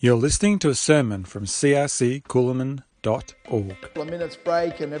You're listening to a sermon from crccoolman.org. A minute's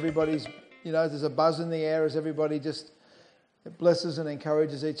break and everybody's, there's a buzz in the air as everybody just blesses and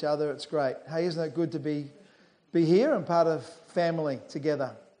encourages each other. It's great. Hey, isn't it good to be here and part of family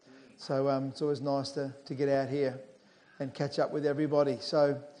together? So it's always nice to get out here and catch up with everybody.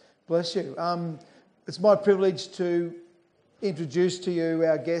 So bless you. It's my privilege to introduce to you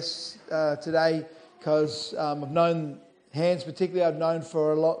our guests today because I've known Hans particularly, I've known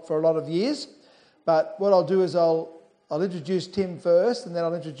for a lot of years. But what I'll do is I'll introduce Tim first, and then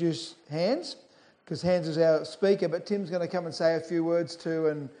I'll introduce Hans, because Hans is our speaker. But Tim's going to come and say a few words too,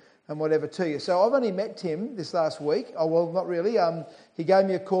 and whatever to you. So I've only met Tim this last week. Oh well, not really. He gave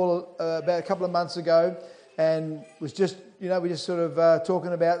me a call about a couple of months ago, and was just we just sort of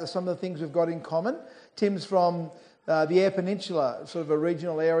talking about some of the things we've got in common. Tim's from the Eyre Peninsula, sort of a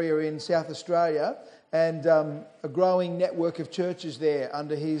regional area in South Australia. And a growing network of churches there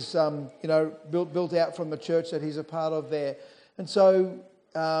under his, built out from the church that he's a part of there. And so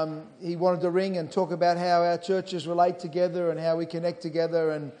he wanted to ring and talk about how our churches relate together and how we connect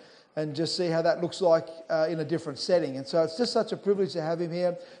together and just see how that looks like in a different setting. And so it's just such a privilege to have him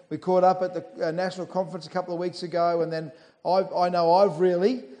here. We caught up at the national conference a couple of weeks ago, and then I know I've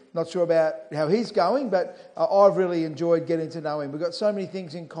really... Not sure about how he's going, but I've really enjoyed getting to know him. We've got so many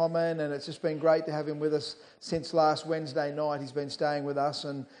things in common, and it's just been great to have him with us since last Wednesday night. He's been staying with us,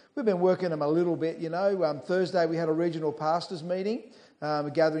 and we've been working him a little bit, Thursday we had a regional pastors meeting, a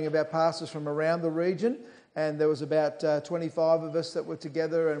gathering of our pastors from around the region, and there was about 25 of us that were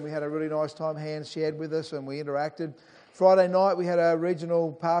together, and we had a really nice time. Hans shared with us, and we interacted. Friday night we had a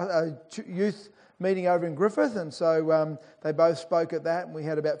regional youth meeting over in Griffith, and so they both spoke at that, and we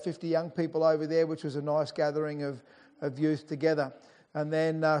had about 50 young people over there, which was a nice gathering of youth together. And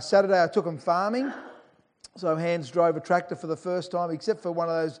then Saturday I took them farming, so Hans drove a tractor for the first time, except for one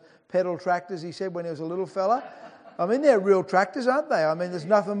of those pedal tractors, he said, when he was a little fella. I mean, they're real tractors, aren't they? I mean, there's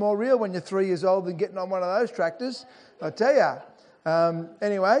nothing more real when you're 3 years old than getting on one of those tractors, I tell you.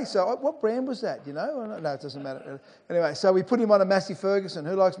 Anyway, so what brand was that, No, it doesn't matter. Anyway, so we put him on a Massey Ferguson.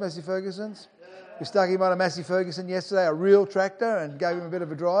 Who likes Massey Fergusons? We stuck him on a Massey Ferguson yesterday, a real tractor, and gave him a bit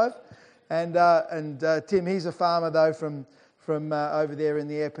of a drive. And Tim, he's a farmer though from over there in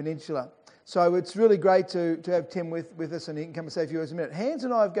the Eyre Peninsula. So it's really great to have Tim with us, and he can come and say a few words in a minute. Hans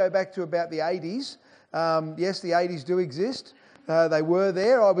and I go back to about the 80s. Yes, the 80s do exist. They were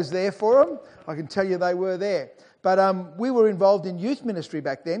there. I was there for them. I can tell you they were there. But we were involved in youth ministry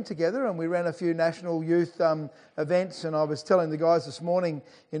back then together, and we ran a few national youth events. And I was telling the guys this morning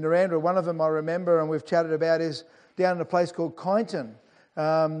in Narrandera, one of them I remember and we've chatted about is down in a place called Kyneton,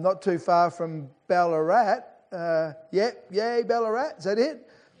 not too far from Ballarat. Yay, Ballarat, is that it?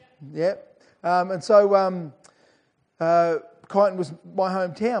 Yep. And so Kyneton was my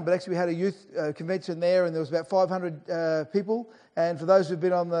hometown, but actually we had a youth convention there, and there was about 500 people. And for those who've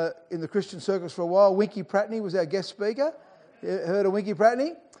been in the Christian circles for a while, Winky Pratney was our guest speaker. You heard of Winky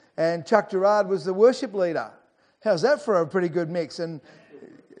Pratney? And Chuck Gerard was the worship leader. How's that for a pretty good mix? And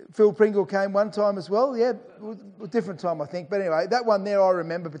Phil Pringle came one time as well. Yeah, a different time I think. But anyway, that one there I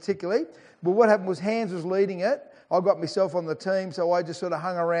remember particularly. But what happened was Hans was leading it. I got myself on the team, so I just sort of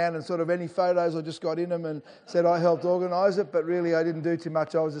hung around and sort of any photos I just got in them and said I helped organise it, but really I didn't do too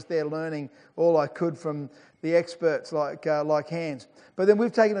much. I was just there learning all I could from the experts like Hans. But then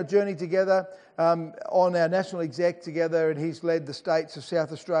we've taken a journey together on our national exec together, and he's led the states of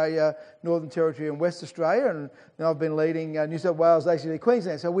South Australia, Northern Territory and West Australia, and I've been leading New South Wales, ACT,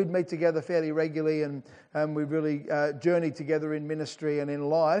 Queensland. So we'd meet together fairly regularly, and we really journeyed together in ministry and in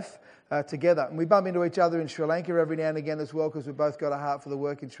life together. And we bump into each other in Sri Lanka every now and again as well, because we've both got a heart for the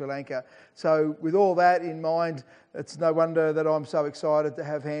work in Sri Lanka. So with all that in mind, it's no wonder that I'm so excited to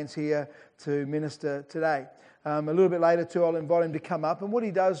have Hans here to minister today. A little bit later too, I'll invite him to come up. And what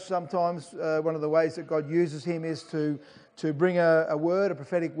he does sometimes, one of the ways that God uses him is to bring a word, a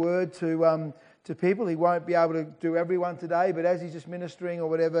prophetic word to people. He won't be able to do everyone today, but as he's just ministering or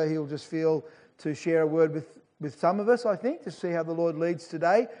whatever, he'll just feel to share a word with some of us, I think, to see how the Lord leads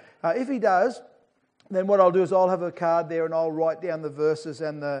today. If he does, then what I'll do is I'll have a card there and I'll write down the verses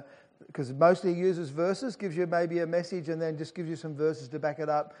because mostly he uses verses, gives you maybe a message and then just gives you some verses to back it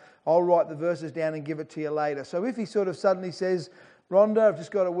up. I'll write the verses down and give it to you later. So if he sort of suddenly says, Rhonda, I've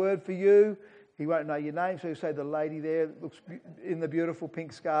just got a word for you, he won't know your name, so he'll say the lady there looks in the beautiful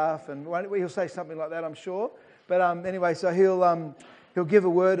pink scarf, and he'll say something like that, I'm sure. But anyway, so he'll give a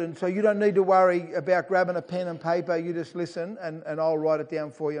word, and so you don't need to worry about grabbing a pen and paper. You just listen, and I'll write it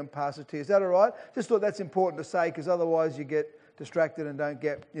down for you and pass it to you. Is that all right? Just thought that's important to say, because otherwise you get distracted and don't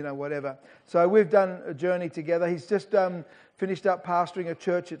get, whatever. So we've done a journey together. He's just finished up pastoring a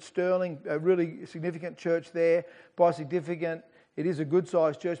church at Stirling, a really significant church there. By significant, it is a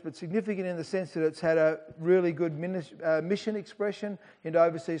good-sized church, but significant in the sense that it's had a really good mission expression into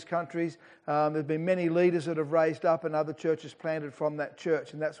overseas countries. There have been many leaders that have raised up and other churches planted from that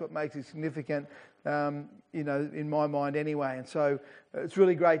church, and that's what makes it significant, in my mind anyway. And so it's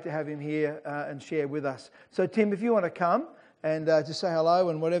really great to have him here and share with us. So Tim, if you want to come and just say hello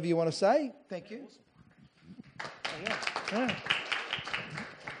and whatever you want to say. Thank you. Yeah.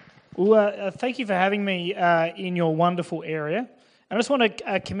 Well, thank you for having me in your wonderful area. I just want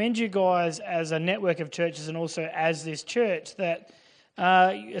to commend you guys as a network of churches and also as this church that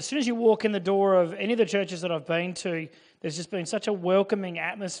as soon as you walk in the door of any of the churches that I've been to, there's just been such a welcoming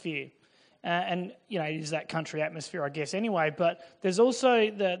atmosphere. And, it is that country atmosphere, I guess, anyway. But there's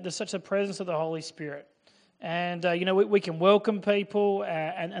also there's such a presence of the Holy Spirit. And, we can welcome people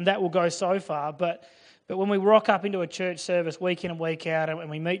and that will go so far. But when we rock up into a church service week in and week out and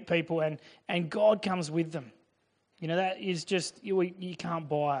we meet people and God comes with them, that is just, you can't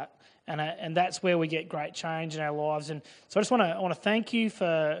buy it. And that's where we get great change in our lives. And so I just want to thank you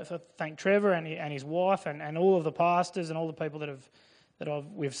thank Trevor and his wife and all of the pastors and all the people that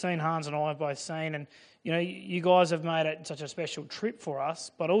we've seen, Hans and I have both seen. And, you guys have made it such a special trip for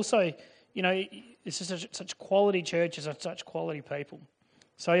us. But also, it's just such quality churches and such quality people.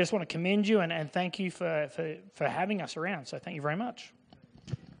 So I just want to commend you and thank you for having us around. So thank you very much.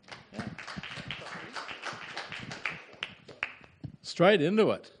 Yeah. Straight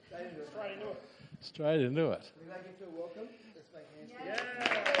into it. Straight into it. We make you feel welcome? Let's make hands together.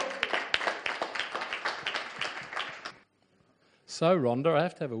 So, Rhonda, I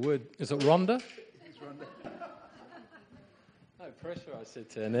have to have a word. Is it Rhonda? It's Rhonda. No pressure, I said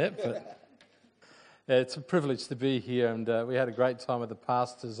to Annette, but it's a privilege to be here, and we had a great time with the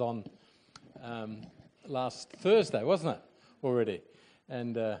pastors on last Thursday, wasn't it, already?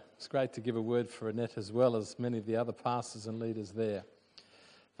 And it's great to give a word for Annette as well as many of the other pastors and leaders there.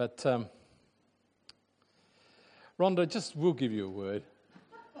 But Rhonda, we'll give you a word,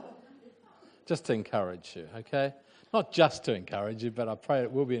 just to encourage you, okay? Not just to encourage you, but I pray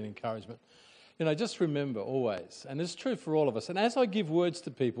it will be an encouragement. Just remember always, and it's true for all of us, and as I give words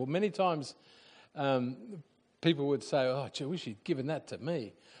to people, many times people would say, oh, gee, I wish you'd given that to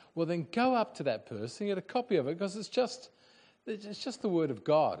me. Well, then go up to that person, get a copy of it, because it's just the word of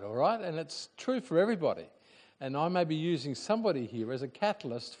God, all right? And it's true for everybody. And I may be using somebody here as a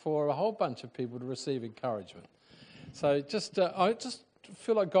catalyst for a whole bunch of people to receive encouragement. So I just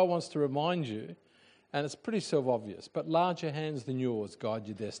feel like God wants to remind you, and it's pretty self-obvious, but larger hands than yours guide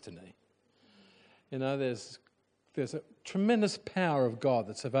your destiny. There's a tremendous power of God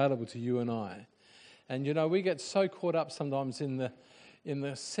that's available to you and I. And, we get so caught up sometimes in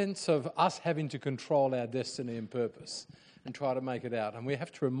the sense of us having to control our destiny and purpose and try to make it out. And we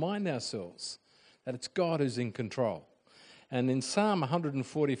have to remind ourselves that it's God who's in control. And in Psalm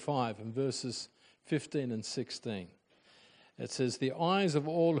 145 and verses 15 and 16, it says, the eyes of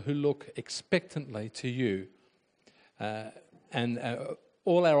all who look expectantly to you,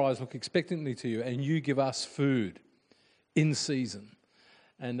 all our eyes look expectantly to you, and you give us food in season.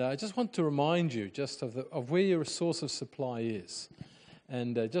 And I just want to remind you just of where your source of supply is,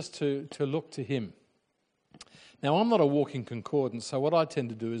 and just to look to Him. Now, I'm not a walking concordance, so what I tend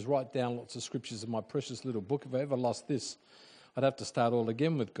to do is write down lots of scriptures in my precious little book. If I ever lost this, I'd have to start all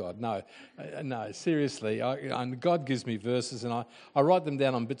again with God. No, seriously. God gives me verses, and I write them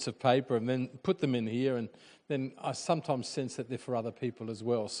down on bits of paper and then put them in here, and then I sometimes sense that they're for other people as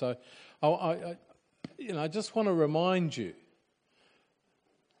well. So I just want to remind you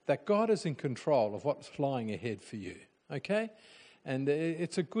that God is in control of what's lying ahead for you, okay? And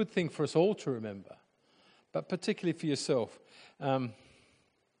it's a good thing for us all to remember, but particularly for yourself.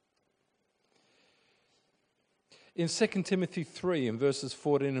 In 2 Timothy 3, in verses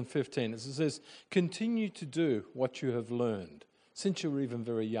 14 and 15, it says, continue to do what you have learned since you were even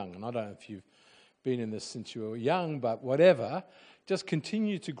very young. And I don't know if you've been in this since you were young, but whatever, just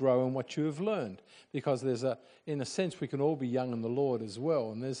continue to grow in what you have learned. Because in a sense, we can all be young in the Lord as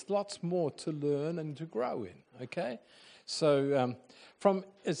well. And there's lots more to learn and to grow in, okay? So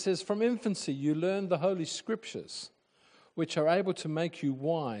it says, from infancy you learned the Holy Scriptures, which are able to make you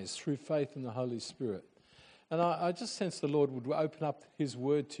wise through faith in the Holy Spirit. And I just sense the Lord would open up His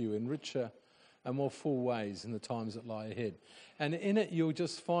word to you in richer and more full ways in the times that lie ahead. And in it, you'll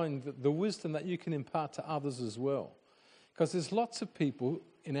just find the wisdom that you can impart to others as well. Because there's lots of people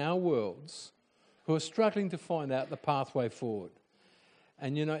in our worlds who are struggling to find out the pathway forward.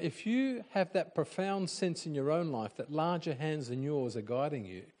 And, if you have that profound sense in your own life that larger hands than yours are guiding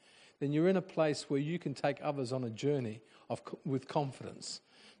you, then you're in a place where you can take others on a journey with confidence,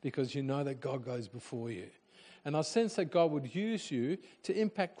 because you know that God goes before you. And I sense that God would use you to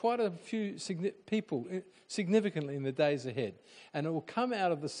impact quite a few people significantly in the days ahead. And it will come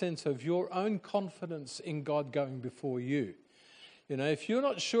out of the sense of your own confidence in God going before you. You know, if you're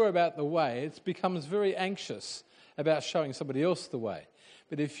not sure about the way, it becomes very anxious about showing somebody else the way.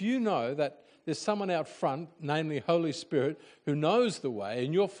 But if you know that there's someone out front, namely Holy Spirit, who knows the way,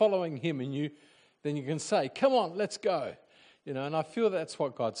 and you're following him, and then you can say, come on, let's go. You know, and I feel that's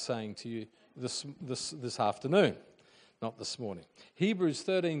what God's saying to you this afternoon, not this morning. Hebrews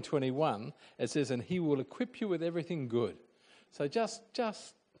 13:21, it says, and he will equip you with everything good. So just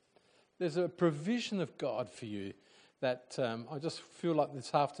there's a provision of God for you that I just feel like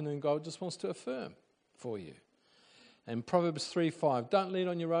this afternoon God just wants to affirm for you. And Proverbs 3:5, don't lean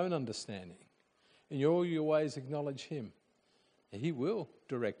on your own understanding. In all your ways acknowledge him. He will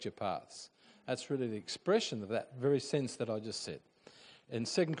direct your paths. That's really the expression of that very sense that I just said. In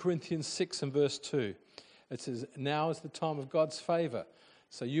 2 Corinthians 6 and verse 2, it says, now is the time of God's favour.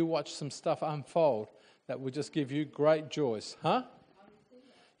 So you watch some stuff unfold that will just give you great joys. Huh?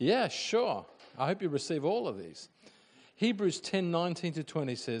 Yeah, sure. I hope you receive all of these. Hebrews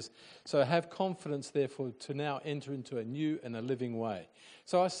 10:19-20 says, so have confidence, therefore, to now enter into a new and a living way.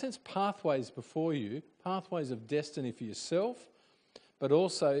 So I sense pathways before you, pathways of destiny for yourself, but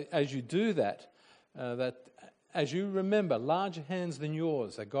also as you do that, as you remember, larger hands than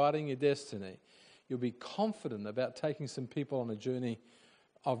yours are guiding your destiny, you'll be confident about taking some people on a journey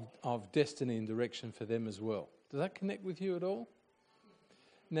of destiny and direction for them as well. Does that connect with you at all?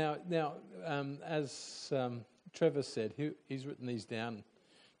 Now, as Trevor said, he's written these down,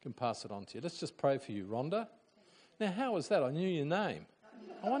 can pass it on to you. Let's just pray for you, Rhonda. Now, how was that? I knew your name.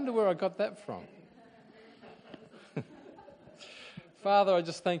 I wonder where I got that from. Father, I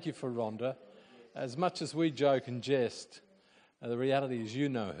just thank you for Rhonda. As much as we joke and jest, the reality is you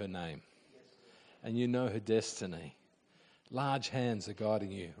know her name and you know her destiny. Large hands are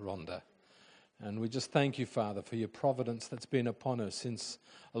guiding you, Rhonda. And we just thank you, Father, for your providence that's been upon her since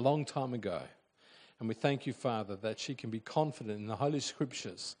a long time ago. And we thank you, Father, that she can be confident in the Holy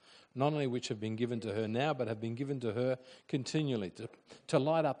Scriptures, not only which have been given to her now, but have been given to her continually to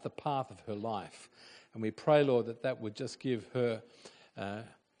light up the path of her life. And we pray, Lord, that would just give her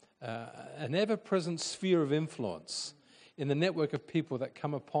an ever-present sphere of influence in the network of people that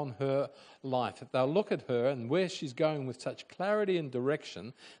come upon her life. That they'll look at her and where she's going with such clarity and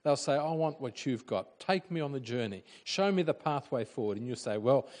direction, they'll say, I want what you've got. Take me on the journey. Show me the pathway forward. And you say,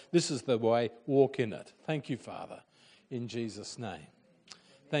 well, this is the way. Walk in it. Thank you, Father, in Jesus' name.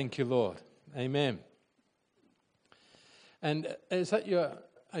 Thank you, Lord. Amen. And is that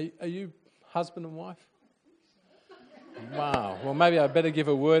are you husband and wife? Wow. Well, maybe I better give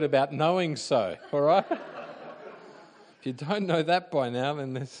a word about knowing so, all right? If you don't know that by now,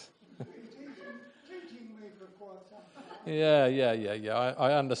 then there's... Yeah.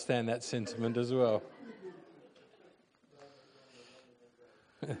 I understand that sentiment as well.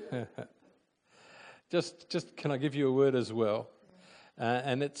 Just can I give you a word as well?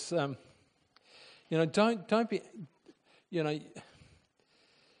 And it's, don't be,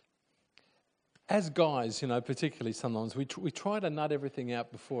 as guys, particularly sometimes, we try to nut everything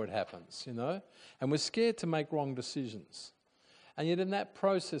out before it happens, and we're scared to make wrong decisions. And yet in that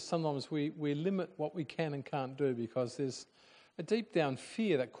process, sometimes we limit what we can and can't do because there's a deep down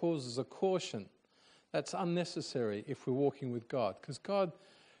fear that causes a caution that's unnecessary if we're walking with God. Because God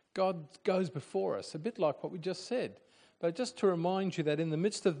goes before us, a bit like what we just said. But just to remind you that in the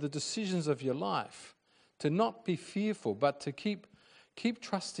midst of the decisions of your life, to not be fearful, but to keep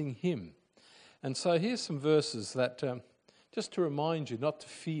trusting Him. And so here's some verses that just to remind you not to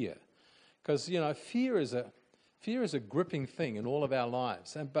fear. Because, fear is a gripping thing in all of our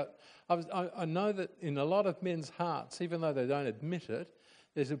lives. But I know that in a lot of men's hearts, even though they don't admit it,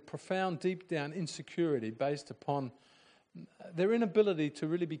 there's a profound, deep down insecurity based upon their inability to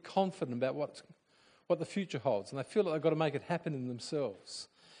really be confident about what the future holds. And they feel like they've got to make it happen in themselves.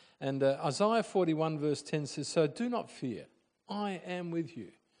 And Isaiah 41 verse 10 says, so do not fear, I am with you.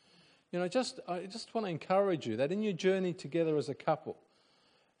 I just want to encourage you that in your journey together as a couple,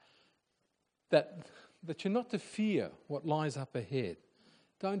 that you're not to fear what lies up ahead.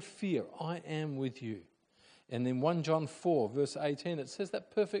 Don't fear, I am with you. And in 1 John 4, verse 18, it says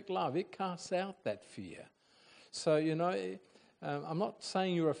that perfect love, it casts out that fear. So, I'm not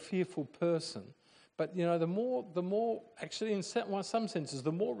saying you're a fearful person, but, the more, actually in some senses,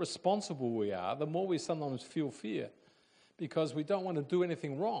 the more responsible we are, the more we sometimes feel fear. Because we don't want to do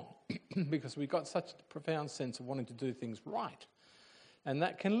anything wrong, because we've got such a profound sense of wanting to do things right. And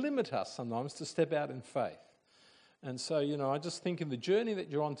that can limit us sometimes to step out in faith. And so, I just think in the journey that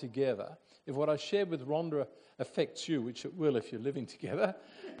you're on together, if what I shared with Rhonda affects you, which it will if you're living together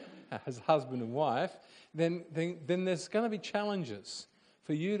as husband and wife, then there's going to be challenges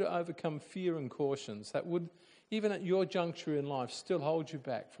for you to overcome fear and cautions that would, even at your juncture in life, still hold you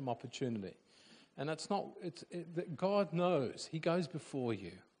back from opportunity. And God knows. He goes before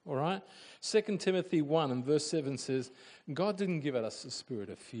you. All right? 2 Timothy 1 and verse 7 says, God didn't give us a spirit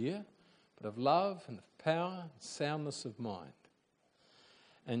of fear, but of love and of power and soundness of mind.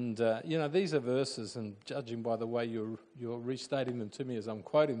 And, these are verses, and judging by the way you're restating them to me as I'm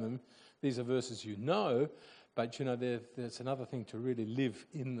quoting them, these are verses you know, but, there's another thing to really live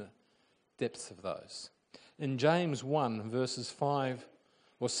in the depths of those. In James 1, verses 5,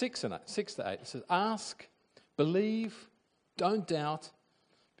 or 6 to 8, it says, ask, believe, don't doubt,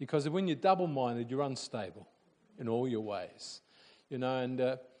 because when you're double-minded, you're unstable in all your ways.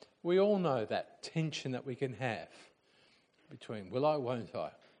 And we all know that tension that we can have between will I, won't I?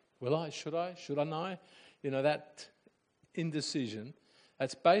 Will I, should I not? That indecision,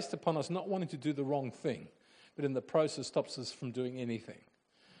 that's based upon us not wanting to do the wrong thing, but in the process stops us from doing anything.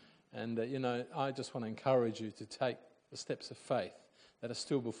 And, I just want to encourage you to take the steps of faith that are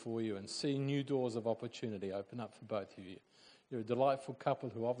still before you and see new doors of opportunity open up for both of you. You're a delightful couple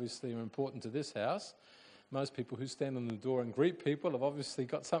who obviously are important to this house. Most people who stand on the door and greet people have obviously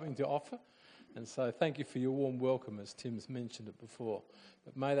got something to offer. And so thank you for your warm welcome, as Tim's mentioned it before.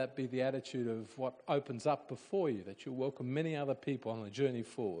 But may that be the attitude of what opens up before you, that you'll welcome many other people on the journey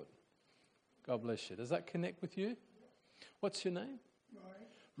forward. God bless you. Does that connect with you? What's your name?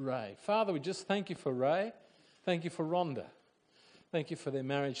 Ray. Father, we just thank you for Ray. Thank you for Rhonda. Thank you for their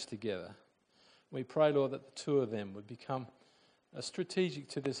marriage together. We pray, Lord, that the two of them would become strategic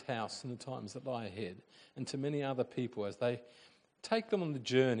to this house in the times that lie ahead, and to many other people as they take them on the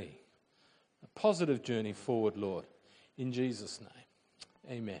journey, a positive journey forward, Lord, in Jesus'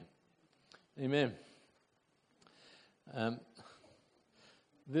 name. Amen. Amen.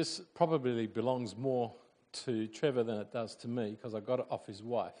 This probably belongs more to Trevor than it does to me, because I got it off his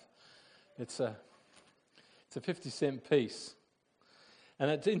wife. It's a 50-cent piece, and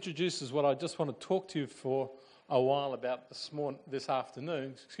it introduces what I just want to talk to you for a while about this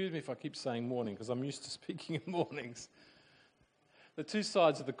afternoon. Excuse me if I keep saying morning, because I'm used to speaking in mornings. The two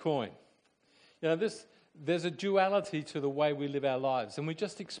sides of the coin. There's a duality to the way we live our lives, and we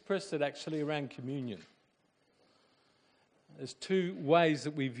just expressed it actually around communion. There's two ways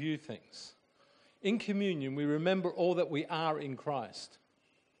that we view things. In communion, we remember all that we are in Christ,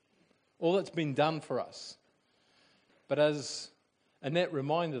 all that's been done for us. But as Annette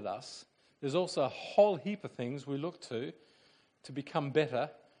reminded us, there's also a whole heap of things we look to become better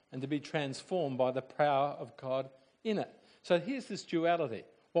and to be transformed by the power of God in it. So here's this duality,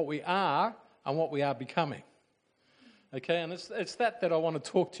 what we are and what we are becoming. Okay, and it's that I want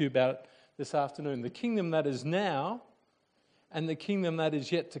to talk to you about this afternoon. The kingdom that is now and the kingdom that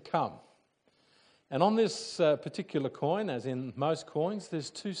is yet to come. And on this particular coin, as in most coins, there's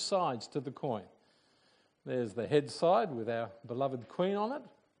two sides to the coin. There's the head side with our beloved Queen on it.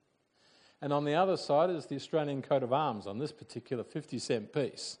 And on the other side is the Australian coat of arms on this particular 50-cent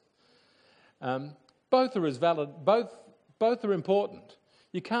piece. Both are as valid, both are important.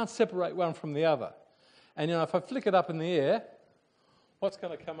 You can't separate one from the other. And if I flick it up in the air, what's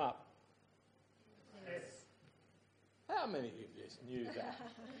going to come up? Yes. How many of you just knew that?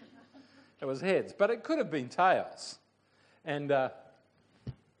 It was heads, but it could have been tails. And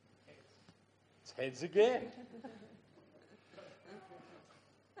it's heads again.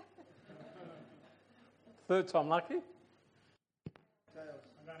 Third time lucky? Tails.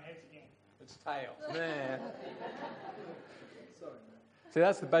 I'm going heads again. It's tails. Man. Sorry, man. See,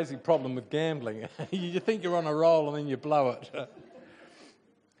 that's the basic problem with gambling. You think you're on a roll and then you blow it.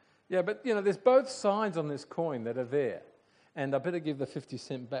 Yeah, but, there's both sides on this coin that are there. And I better give the 50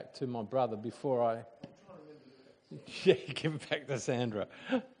 cent back to my brother before I... Yeah, give it back to Sandra.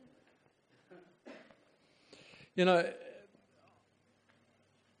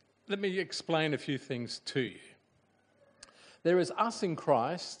 Let me explain a few things to you. There is us in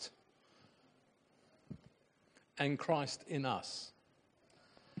Christ and Christ in us.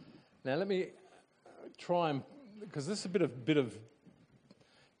 Now let me try and, because this is a bit of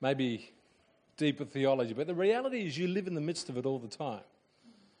maybe deeper theology, but the reality is you live in the midst of it all the time.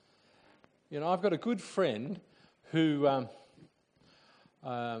 I've got a good friend who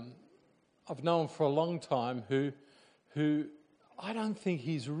I've known for a long time who I don't think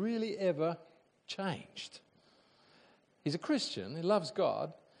he's really ever changed. He's a Christian, he loves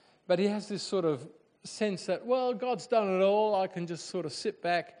God, but he has this sort of sense that, well, God's done it all. I can just sort of sit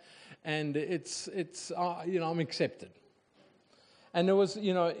back and I'm accepted. And there was,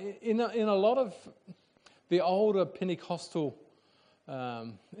 in a lot of the older Pentecostal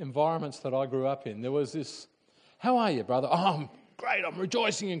environments that I grew up in, there was this, how are you, brother? Oh, I'm great. I'm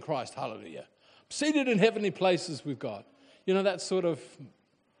rejoicing in Christ. Hallelujah. I'm seated in heavenly places with God. That sort of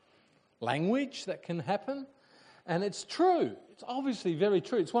language that can happen. And it's true. It's obviously very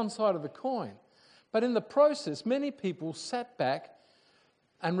true. It's one side of the coin. But in the process, many people sat back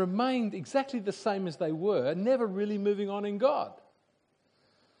and remained exactly the same as they were, never really moving on in God.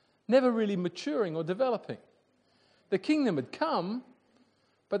 Never really maturing or developing. The kingdom had come,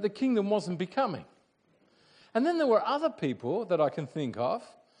 but the kingdom wasn't becoming. And then there were other people that I can think of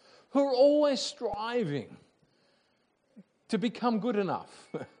who are always striving to become good enough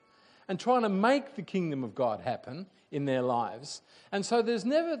and trying to make the kingdom of God happen in their lives. And so there's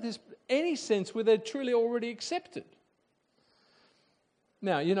never any sense where they're truly already accepted.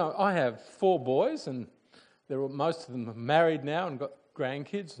 Now, I have 4 boys, and most of them are married now and got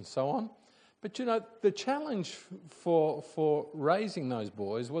grandkids and so on. But, the challenge for raising those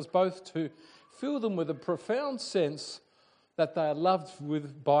boys was both to fill them with a profound sense that they are loved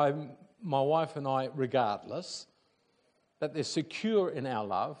by my wife and I regardless, that they're secure in our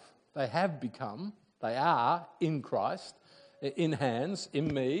love, they are in Christ, in hands,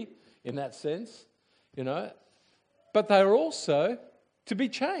 in me, in that sense, But they are also to be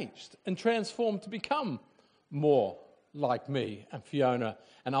changed and transformed to become more like me and Fiona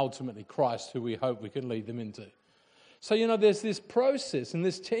and ultimately Christ, who we hope we can lead them into. So, there's this process and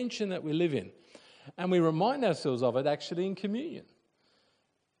this tension that we live in, and we remind ourselves of it actually in communion,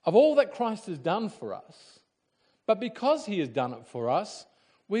 of all that Christ has done for us. But because he has done it for us,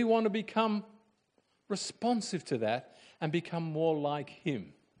 we want to become responsive to that and become more like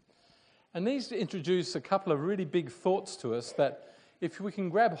him. And these introduce a couple of really big thoughts to us that if we can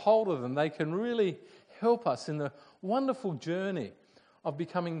grab hold of them, they can really help us in the wonderful journey of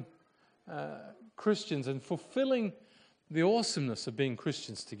becoming Christians and fulfilling the awesomeness of being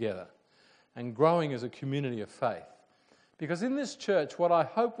Christians together and growing as a community of faith. Because in this church, what I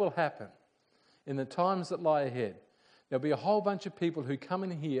hope will happen in the times that lie ahead, there'll be a whole bunch of people who come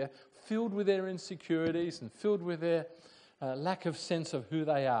in here filled with their insecurities and filled with their lack of sense of who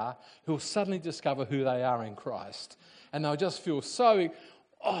they are, who will suddenly discover who they are in Christ. And they'll just feel so,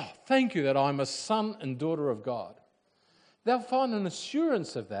 thank you that I'm a son and daughter of God. They'll find an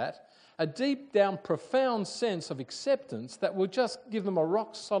assurance of that, a deep down profound sense of acceptance that will just give them a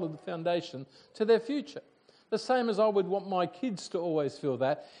rock solid foundation to their future. The same as I would want my kids to always feel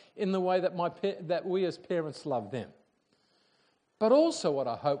that in the way that we as parents love them. But also what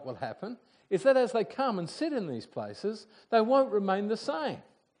I hope will happen is that as they come and sit in these places, they won't remain the same.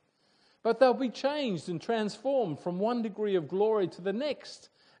 But they'll be changed and transformed from one degree of glory to the next,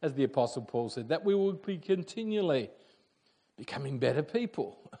 as the Apostle Paul said, that we will be continually becoming better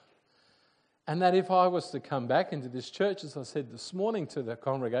people. And that if I was to come back into this church, as I said this morning to the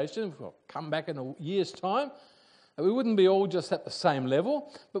congregation, if I'll come back in a year's time, we wouldn't be all just at the same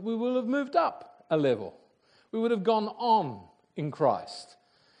level, but we will have moved up a level. We would have gone on in Christ.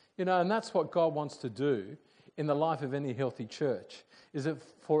 And that's what God wants to do in the life of any healthy church, is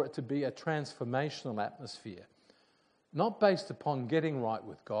for it to be a transformational atmosphere. Not based upon getting right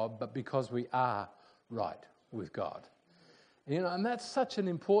with God, but because we are right with God. And that's such an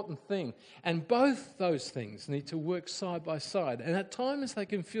important thing. And both those things need to work side by side. And at times they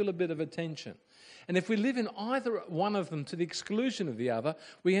can feel a bit of a tension. And if we live in either one of them to the exclusion of the other,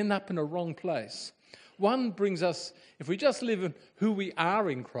 we end up in a wrong place. One brings us, if we just live in who we are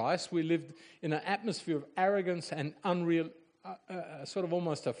in Christ, we live in an atmosphere of arrogance and unreal, sort of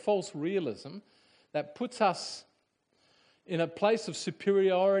almost a false realism that puts us in a place of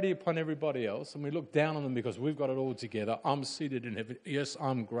superiority upon everybody else, and we look down on them because we've got it all together. I'm seated in heaven. Yes,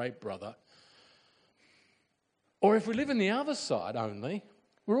 I'm great, brother. Or if we live in the other side only,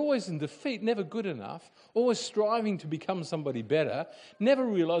 we're always in defeat, never good enough, always striving to become somebody better, never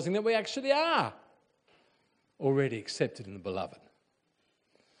realizing that we actually are already accepted in the beloved.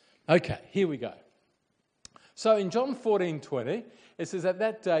 Okay, here we go. So in John 14:20, it says, "At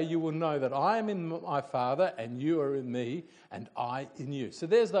that day you will know that I am in my Father, and you are in me, and I in you." So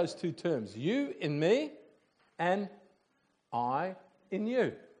there's those two terms, you in me, and I in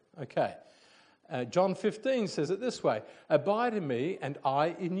you. Okay. John 15 says it this way, "Abide in me, and I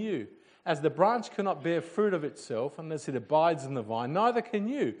in you. As the branch cannot bear fruit of itself unless it abides in the vine, neither can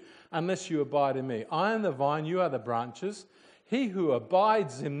you unless you abide in me. I am the vine, you are the branches. He who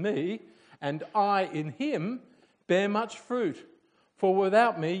abides in me, and I in him, bear much fruit. For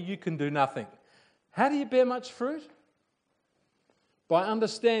without me you can do nothing." How do you bear much fruit? By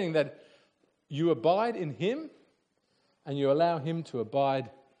understanding that you abide in him and you allow him to abide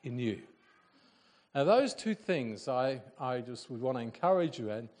in you. Now those two things I just would want to encourage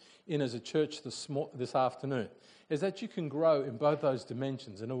you in as a church this afternoon, is that you can grow in both those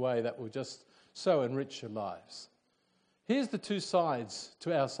dimensions in a way that will just so enrich your lives. Here's the two sides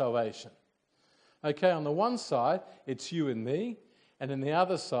to our salvation. Okay, on the one side, it's you and me, and on the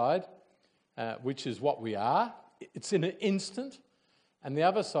other side, which is what we are, it's in an instant, and the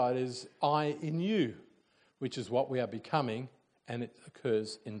other side is I in you, which is what we are becoming, and it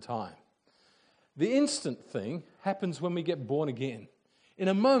occurs in time. The instant thing happens when we get born again. In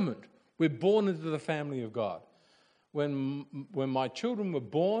a moment, we're born into the family of God. When my children were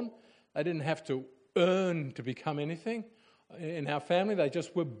born, they didn't have to earn to become anything in our family. They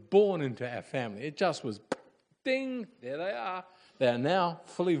just were born into our family. It just was ding, there they are. They are now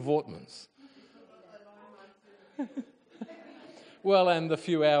fully Vortmans. Well, and the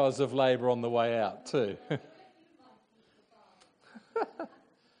few hours of labour on the way out too.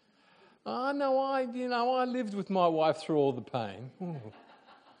 I lived with my wife through all the pain. Ooh.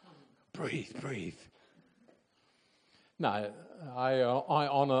 Breathe. No, I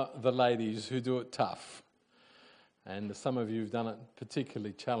honour the ladies who do it tough. And some of you have done it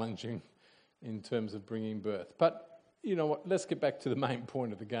particularly challenging in terms of bringing birth. But you know what? Let's get back to the main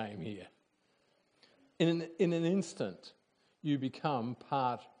point of the game here. In an instant, you become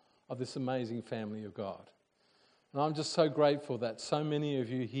part of this amazing family of God. And I'm just so grateful that so many of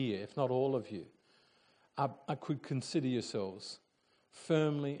you here, if not all of you, could consider yourselves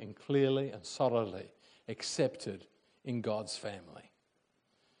firmly and clearly and solidly accepted in God's family.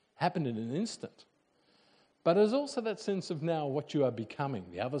 Happened in an instant. But there's also that sense of now what you are becoming,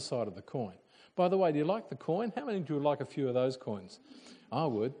 the other side of the coin. By the way, do you like the coin? How many do you like a few of those coins? I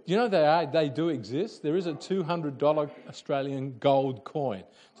would. You know they do exist. There is a $200 Australian gold coin.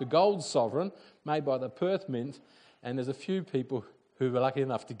 It's a gold sovereign made by the Perth Mint, and there's a few people who were lucky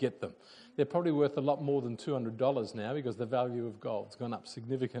enough to get them. They're probably worth a lot more than $200 now because the value of gold's gone up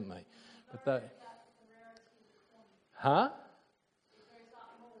significantly. But they... Huh?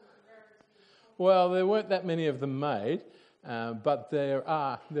 Well, there weren't that many of them made, but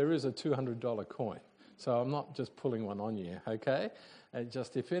there is a $200 coin. So I'm not just pulling one on you, okay?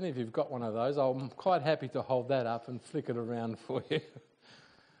 Just if any of you've got one of those, I'm quite happy to hold that up and flick it around for you.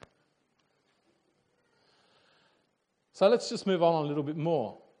 So let's just move on a little bit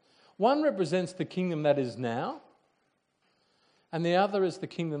more. One represents the kingdom that is now, and the other is the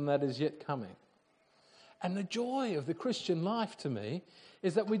kingdom that is yet coming. And the joy of the Christian life to me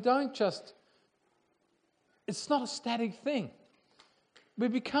is that we don't just... It's not a static thing. We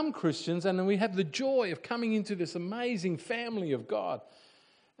become Christians and then we have the joy of coming into this amazing family of God.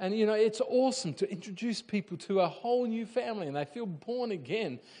 And, you know, it's awesome to introduce people to a whole new family and they feel born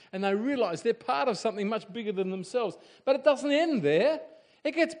again and they realize they're part of something much bigger than themselves. But it doesn't end there.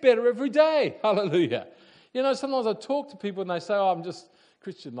 It gets better every day. Hallelujah. You know, sometimes I talk to people and they say,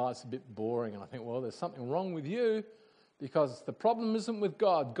 Christian life's a bit boring. And I think, well, there's something wrong with you. Because the problem isn't with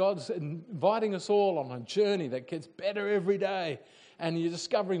God. God's inviting us all on a journey that gets better every day. And you're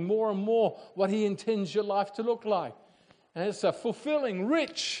discovering more and more what he intends your life to look like. And it's a fulfilling,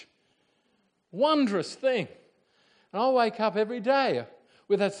 rich, wondrous thing. And I wake up every day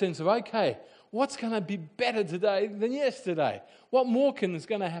with that sense of, okay, what's going to be better today than yesterday? What more is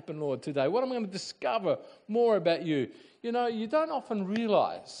going to happen, Lord, today? What am I going to discover more about you? You know, you don't often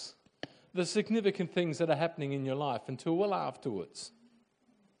realize the significant things that are happening in your life until well afterwards.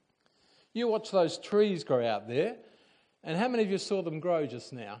 You watch those trees grow out there, and how many of you saw them grow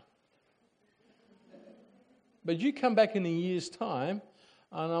just now? But you come back in a year's time,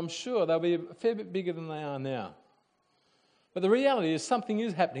 and I'm sure they'll be a fair bit bigger than they are now. But the reality is something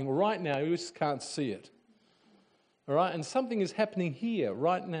is happening right now, you just can't see it. All right? And something is happening here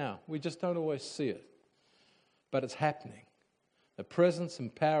right now. We just don't always see it. But it's happening. The presence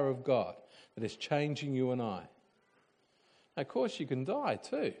and power of God that is changing you and I. Now, of course, you can die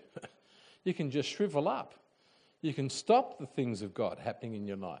too. You can just shrivel up. You can stop the things of God happening in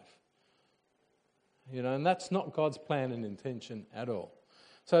your life. You know, and that's not God's plan and intention at all.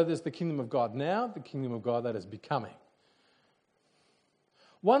 So there's the kingdom of God now, the kingdom of God that is becoming.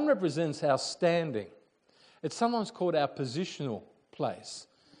 One represents our standing. It's sometimes called our positional place,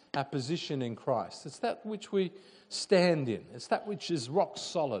 our position in Christ. It's that which we stand in. It's that which is rock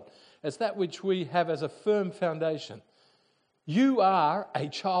solid. It's that which we have as a firm foundation. You are a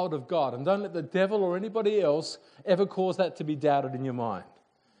child of God, and don't let the devil or anybody else ever cause that to be doubted in your mind.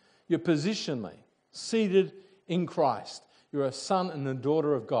 You're positionally seated in Christ. You're a son and a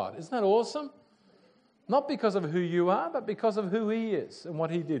daughter of God. Isn't that awesome? Not because of who you are, but because of who he is and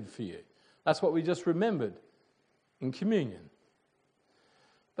what he did for you. That's what we just remembered in communion.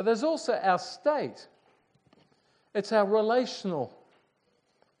 But there's also our state. It's our relational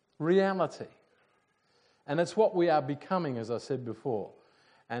reality. And it's what we are becoming, as I said before.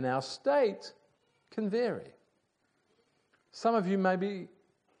 And our state can vary. Some of you may be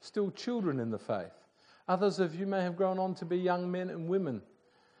still children in the faith. Others of you may have grown on to be young men and women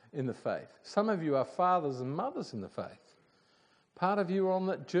in the faith. Some of you are fathers and mothers in the faith. Part of you are on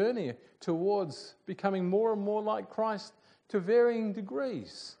that journey towards becoming more and more like Christ to varying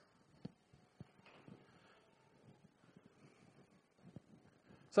degrees.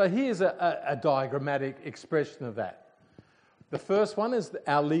 So here's a diagrammatic expression of that. The first one is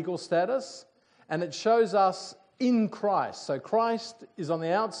our legal status, and it shows us in Christ. So Christ is on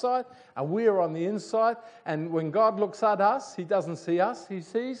the outside, and we're on the inside. And when God looks at us, he doesn't see us, he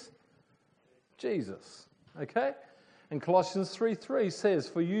sees Jesus. Okay? And Colossians 3:3 says,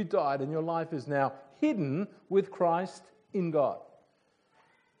 "For you died, and your life is now hidden with Christ in God."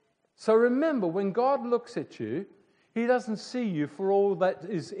 So remember, when God looks at you, he doesn't see you for all that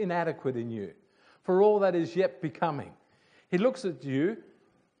is inadequate in you, for all that is yet becoming. He looks at you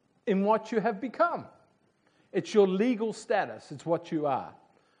in what you have become. It's your legal status. It's what you are.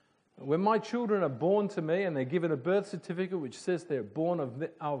 When my children are born to me and they're given a birth certificate which says they're born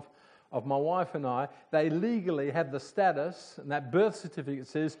of my wife and I, they legally have the status, and that birth certificate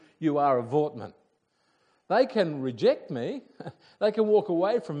says you are a Wortman. They can reject me, they can walk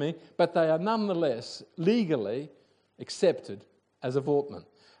away from me, but they are nonetheless legally accepted as a Wortman.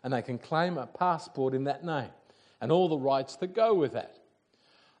 And they can claim a passport in that name and all the rights that go with that.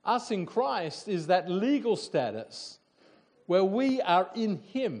 Us in Christ is that legal status where we are in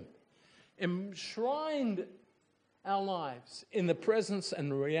him, enshrined our lives in the presence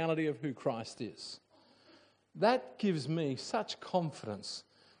and reality of who Christ is. That gives me such confidence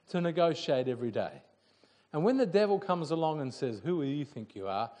to negotiate every day. And when the devil comes along and says, "Who do you think you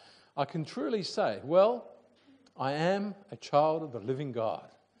are?" I can truly say, well, I am a child of the living God,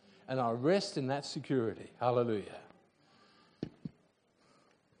 and I rest in that security. Hallelujah.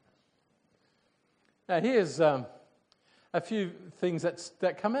 Now here's a few things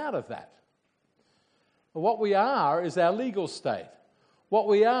that come out of that. What we are is our legal state. What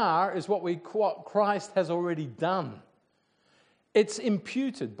we are is what Christ has already done. It's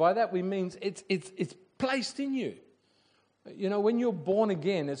imputed. By that we mean it's placed in you. You know, when you're born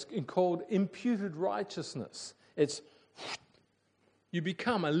again, it's called imputed righteousness. It's you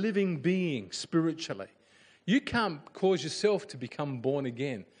become a living being spiritually. You can't cause yourself to become born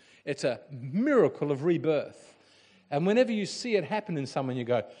again. It's a miracle of rebirth. And whenever you see it happen in someone, you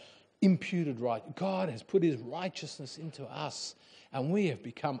go, imputed right. God has put his righteousness into us, and we have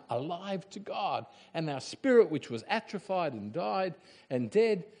become alive to God. And our spirit, which was atrophied and died and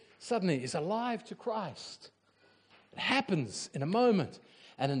dead, suddenly is alive to Christ. It happens in a moment,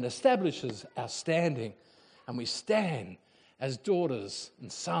 and it establishes our standing. And we stand as daughters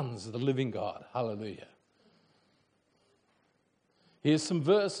and sons of the living God. Hallelujah. Here's some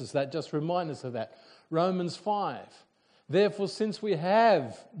verses that just remind us of that. Romans 5. Therefore, since we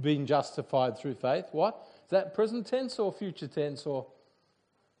have been justified through faith, what? Is that present tense or future tense or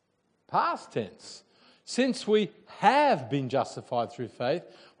past tense? Since we have been justified through faith,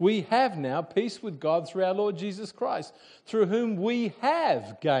 we have now peace with God through our Lord Jesus Christ, through whom we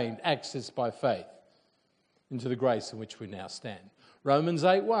have gained access by faith into the grace in which we now stand. Romans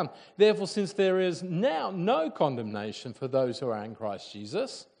 8:1. Therefore, since there is now no condemnation for those who are in Christ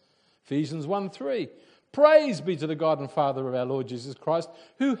Jesus. Ephesians 1:3. Praise be to the God and Father of our Lord Jesus Christ,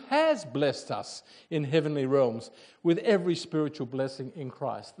 who has blessed us in heavenly realms with every spiritual blessing in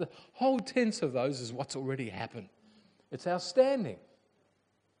Christ. The whole tense of those is what's already happened. It's our standing.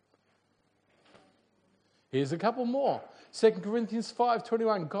 Here's a couple more. 2 Corinthians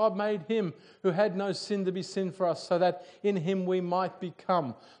 5:21, God made him who had no sin to be sin for us, so that in him we might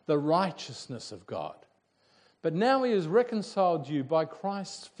become the righteousness of God. But now he has reconciled you by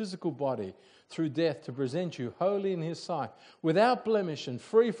Christ's physical body through death to present you holy in his sight, without blemish and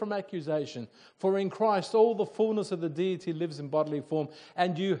free from accusation. For in Christ all the fullness of the deity lives in bodily form,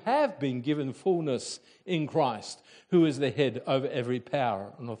 and you have been given fullness in Christ, who is the head over every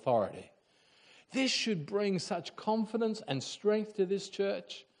power and authority. This should bring such confidence and strength to this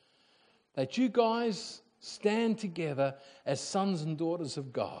church that you guys stand together as sons and daughters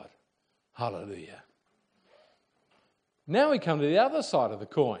of God. Hallelujah. Now we come to the other side of the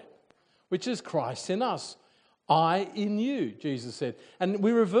coin, which is Christ in us. I in you, Jesus said. And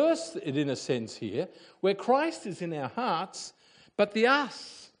we reverse it in a sense here, where Christ is in our hearts, but the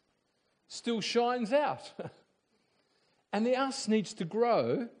us still shines out. And the us needs to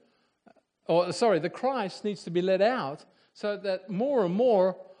grow, the Christ needs to be let out so that more and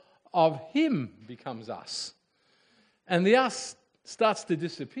more of him becomes us. And the us starts to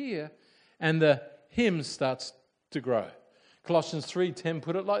disappear and the him starts to grow. Colossians 3:10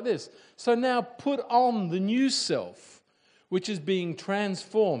 put it like this. So now put on the new self, which is being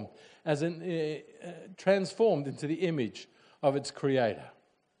transformed transformed into the image of its creator.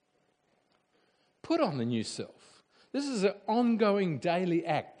 Put on the new self. This is an ongoing daily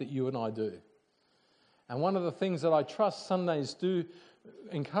act that you and I do. And one of the things that I trust Sundays do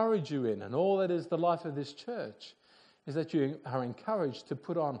encourage you in, and all that is the life of this church, is that you are encouraged to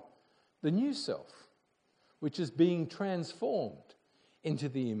put on the new self, which is being transformed into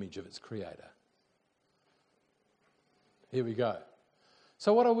the image of its creator. Here we go.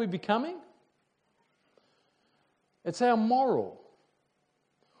 So what are we becoming? It's our moral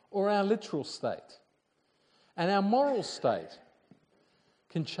or our literal state. And our moral state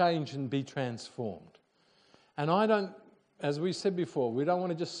can change and be transformed. And as we said before, we don't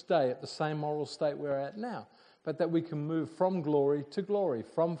want to just stay at the same moral state we're at now, but that we can move from glory to glory,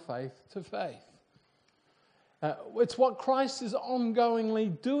 from faith to faith. It's what Christ is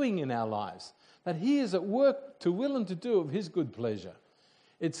ongoingly doing in our lives, that he is at work to will and to do of his good pleasure.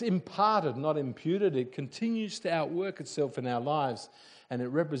 It's imparted, not imputed. It continues to outwork itself in our lives, and it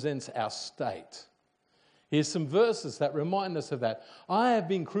represents our state. Here's some verses that remind us of that. I have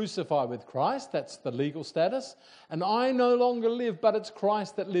been crucified with Christ, that's the legal status, and I no longer live, but it's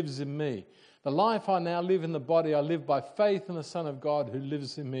Christ that lives in me. The life I now live in the body, I live by faith in the Son of God who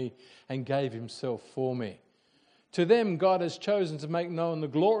lives in me and gave himself for me. To them God has chosen to make known the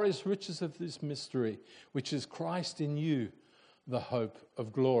glorious riches of this mystery, which is Christ in you, the hope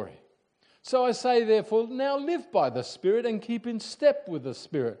of glory. So I say, therefore, now live by the Spirit and keep in step with the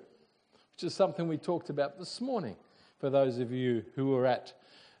Spirit, which is something we talked about this morning for those of you who were at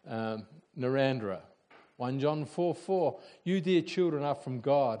Narandra. 1 John 4:4, you dear children are from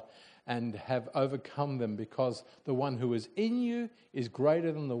God and have overcome them, because the one who is in you is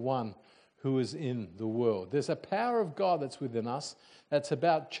greater than the one who is in the world. There's a power of God that's within us that's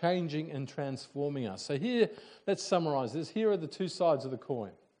about changing and transforming us. So here, let's summarize this. Here are the two sides of the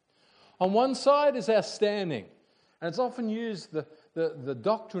coin. On one side is our standing, and it's often used, the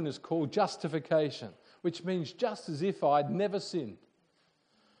doctrine is called justification, which means just as if I'd never sinned.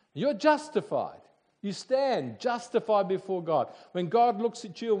 You're justified. You stand justified before God. When God looks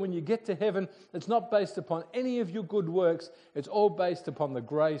at you and when you get to heaven, it's not based upon any of your good works. It's all based upon the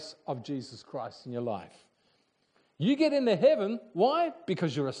grace of Jesus Christ in your life. You get into heaven. Why?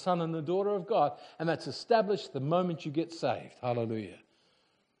 Because you're a son and a daughter of God. And that's established the moment you get saved. Hallelujah.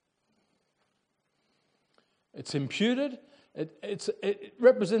 It's imputed. It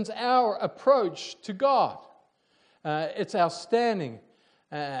represents our approach to God. It's our standing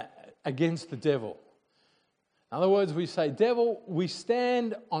against the devil. In other words, we say, devil, we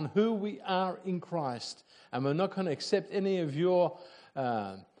stand on who we are in Christ, and we're not going to accept any of your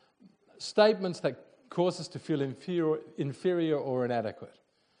statements that cause us to feel inferior or inadequate.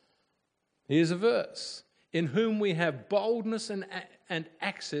 Here's a verse. In whom we have boldness and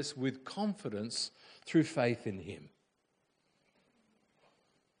access with confidence through faith in him.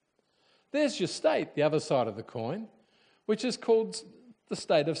 There's your state, the other side of the coin, which is called the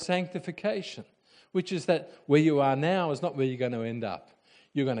state of sanctification, which is that where you are now is not where you're going to end up.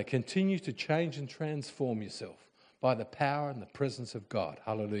 You're going to continue to change and transform yourself by the power and the presence of God.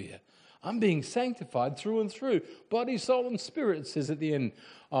 Hallelujah. I'm being sanctified through and through, body, soul, and spirit, it says at the end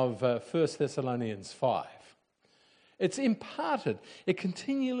of 1 Thessalonians 5. It's imparted. It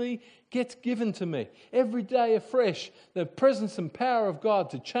continually gets given to me. Every day afresh, the presence and power of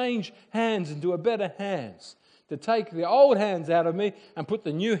God to change hands into a better hands, to take the old hands out of me and put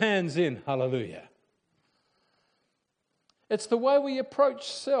the new hands in. Hallelujah. It's the way we approach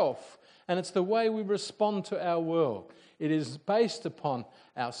self, and it's the way we respond to our world. It is based upon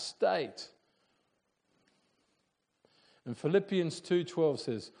our state. And Philippians 2:12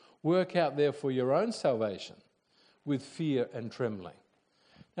 says, work out therefore your own salvation with fear and trembling.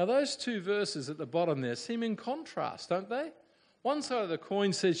 Now those two verses at the bottom there seem in contrast, don't they? One side of the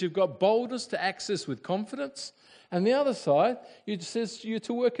coin says you've got boldness to access with confidence, and the other side it says you're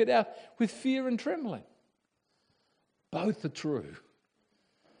to work it out with fear and trembling. Both are true.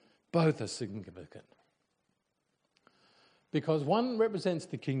 Both are significant. Because one represents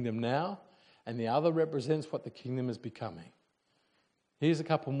the kingdom now, and the other represents what the kingdom is becoming. Here's a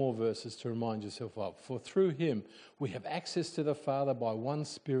couple more verses to remind yourself of. For through him we have access to the Father by one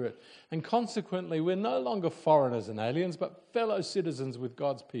Spirit, and consequently we're no longer foreigners and aliens, but fellow citizens with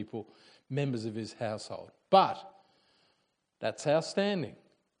God's people, members of his household. But that's our standing.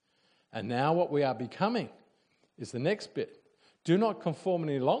 And now what we are becoming is the next bit. Do not conform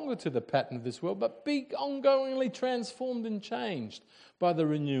any longer to the pattern of this world, but be ongoingly transformed and changed by the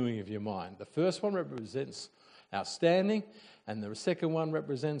renewing of your mind. The first one represents our standing, and the second one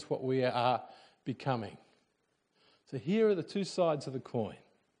represents what we are becoming. So here are the two sides of the coin.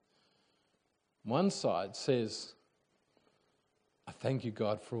 One side says, I thank you,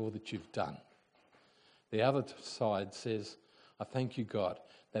 God, for all that you've done. The other side says, I thank you, God,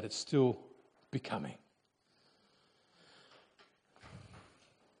 that it's still becoming.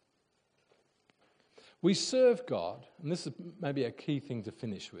 We serve God, and this is maybe a key thing to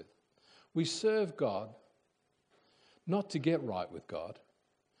finish with. We serve God not to get right with God.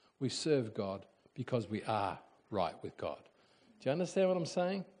 We serve God because we are right with God. Do you understand what I'm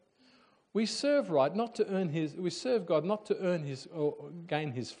saying? We serve God not to earn his or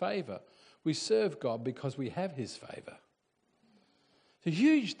gain his favor. We serve God because we have his favor. It's a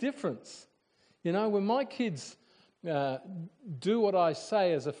huge difference. You know, when my kids do what I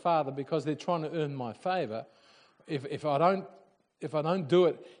say as a father because they're trying to earn my favor, if I don't do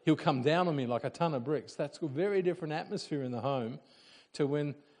it, he'll come down on me like a ton of bricks. That's a very different atmosphere in the home to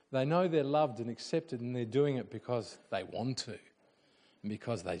when they know they're loved and accepted and they're doing it because they want to and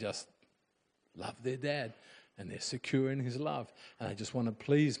because they just love their dad and they're secure in his love and they just want to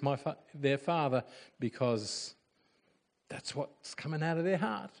please their father because that's what's coming out of their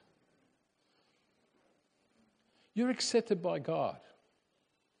heart. You're accepted by God.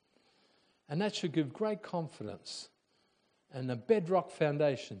 And that should give great confidence and a bedrock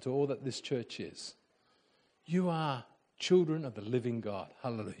foundation to all that this church is. You are children of the living God.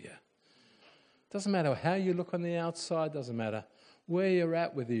 Hallelujah. Doesn't matter how you look on the outside, doesn't matter where you're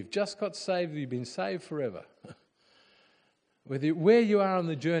at, whether you've just got saved or you've been saved forever. Where you are on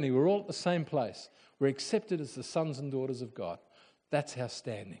the journey, we're all at the same place. We're accepted as the sons and daughters of God. That's our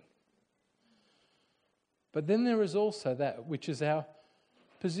standing. But then there is also that which is our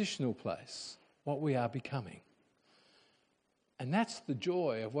positional place, what we are becoming. And that's the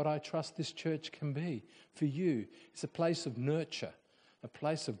joy of what I trust this church can be for you. It's a place of nurture, a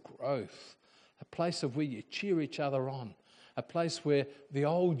place of growth, a place of where you cheer each other on, a place where the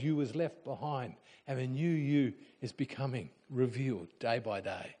old you is left behind and the new you is becoming revealed day by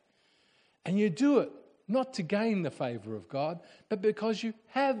day. And you do it not to gain the favour of God, but because you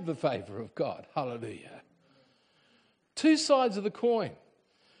have the favour of God. Hallelujah. Two sides of the coin.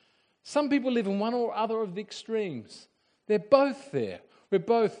 Some people live in one or other of the extremes. They're both there. We've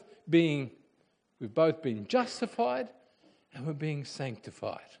both been justified and we're being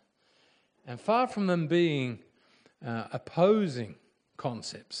sanctified. And far from them being opposing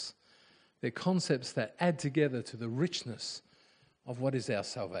concepts, they're concepts that add together to the richness of what is our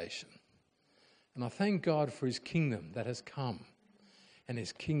salvation. And I thank God for his kingdom that has come and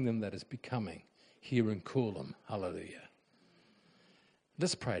his kingdom that is becoming here in Coolum. Hallelujah.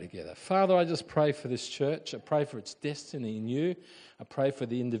 Let's pray together. Father, I just pray for this church. I pray for its destiny in you. I pray for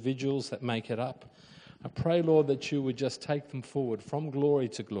the individuals that make it up. I pray, Lord, that you would just take them forward from glory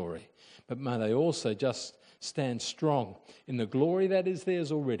to glory. But may they also just stand strong in the glory that is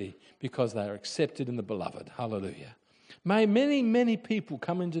theirs already because they are accepted in the beloved. Hallelujah. May many, many people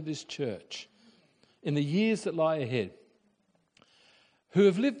come into this church in the years that lie ahead who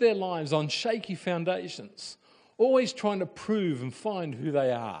have lived their lives on shaky foundations, always trying to prove and find who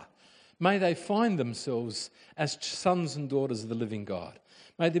they are. May they find themselves as sons and daughters of the living God.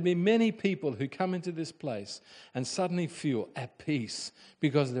 May there be many people who come into this place and suddenly feel at peace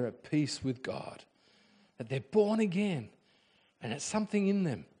because they're at peace with God. That they're born again and that something in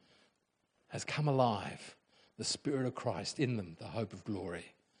them has come alive. The Spirit of Christ in them, the hope of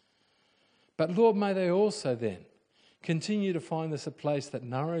glory. But Lord, may they also then continue to find this a place that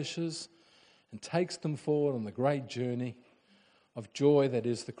nourishes and takes them forward on the great journey of joy that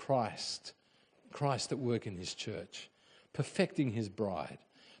is the Christ at work in his church, perfecting his bride,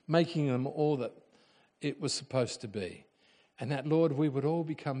 making them all that it was supposed to be. And that, Lord, we would all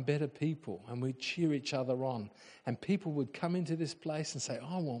become better people and we'd cheer each other on. And people would come into this place and say,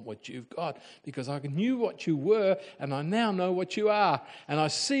 I want what you've got because I knew what you were and I now know what you are. And I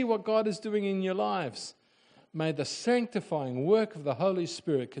see what God is doing in your lives. May the sanctifying work of the Holy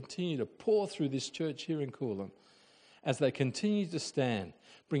Spirit continue to pour through this church here in Coolum as they continue to stand,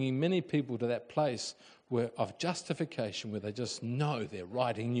 bringing many people to that place of justification where they just know they're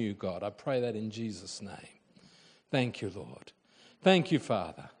right in you, God. I pray that in Jesus' name. Thank you, Lord. Thank you,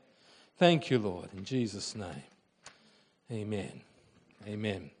 Father. Thank you, Lord, in Jesus' name. Amen.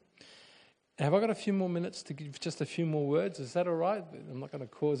 Amen. Have I got a few more minutes to give just a few more words? Is that all right? I'm not going to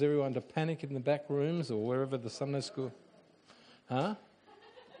cause everyone to panic in the back rooms or wherever the Sunday school. Huh?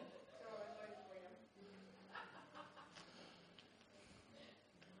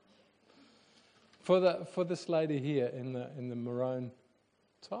 For this lady here in the maroon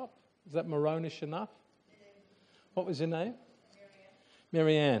top, is that maroonish enough? What was your name?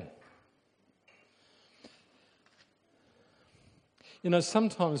 Marianne. You know,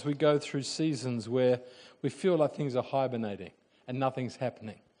 sometimes we go through seasons where we feel like things are hibernating and nothing's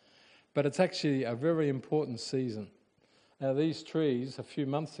happening. But it's actually a very important season. Now, these trees a few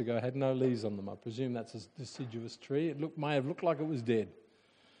months ago had no leaves on them. I presume that's a deciduous tree. It may have looked like it was dead.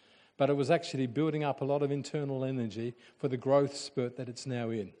 But it was actually building up a lot of internal energy for the growth spurt that it's now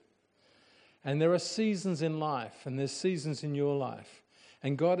in. And there are seasons in life, and there's seasons in your life.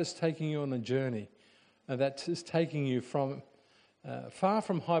 And God is taking you on a journey that is taking you from far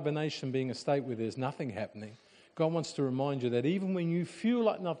from hibernation being a state where there's nothing happening. God wants to remind you that even when you feel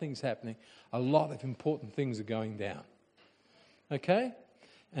like nothing's happening, a lot of important things are going down. Okay?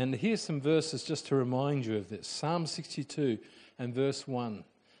 And here's some verses just to remind you of this. Psalm 62 and verse 1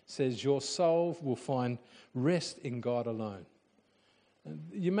 says, your soul will find rest in God alone. And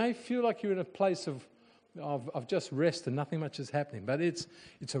you may feel like you're in a place of just rest and nothing much is happening, but it's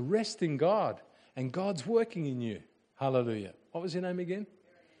a rest in God, and God's working in you. Hallelujah. What was your name again?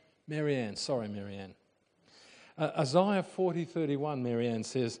 Marianne. Sorry, Marianne. Isaiah 40:31, Marianne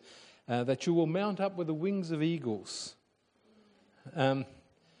says that you will mount up with the wings of eagles. And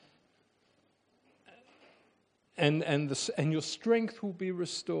your strength will be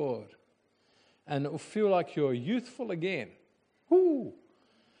restored. And it will feel like you're youthful again. Whoo!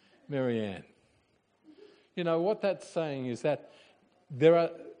 Marianne. You know, what that's saying is that there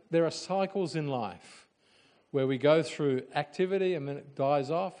are cycles in life where we go through activity and then it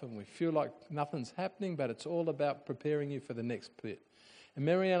dies off and we feel like nothing's happening, but it's all about preparing you for the next bit. And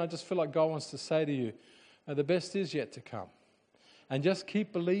Marianne, I just feel like God wants to say to you, the best is yet to come. And just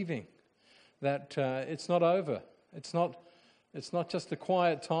keep believing that it's not over. It's not just a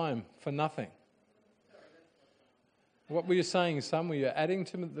quiet time for nothing. What were you saying, son? Were you adding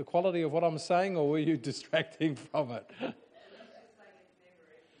to the quality of what I'm saying, or were you distracting from it?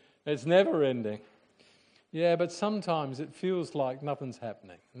 It's never ending. Yeah, but sometimes it feels like nothing's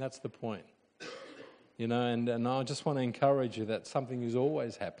happening, and that's the point. You know, and I just want to encourage you that something is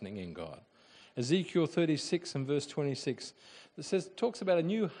always happening in God. Ezekiel 36 and verse 26, talks about a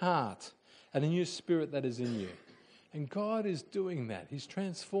new heart and a new spirit that is in you. And God is doing that. He's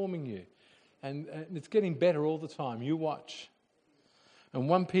transforming you. And it's getting better all the time. You watch. And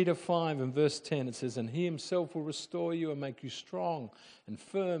 1 Peter 5 and verse 10, it says, and he himself will restore you and make you strong and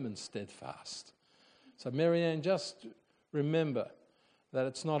firm and steadfast. So Marianne, just remember that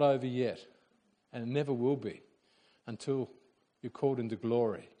it's not over yet. And it never will be until you're called into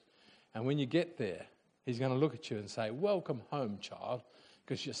glory. And when you get there, he's going to look at you and say, welcome home, child,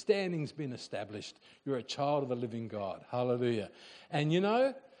 because your standing's been established. You're a child of the living God. Hallelujah. And you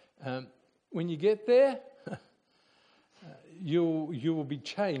know, when you get there, you will be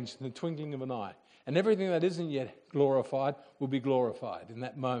changed in the twinkling of an eye. And everything that isn't yet glorified will be glorified in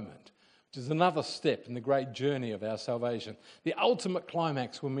that moment, which is another step in the great journey of our salvation. The ultimate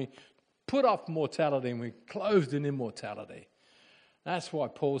climax when we put off mortality and we're clothed in immortality. That's why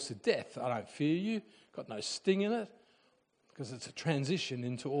Paul said, death, I don't fear you, got no sting in it, because it's a transition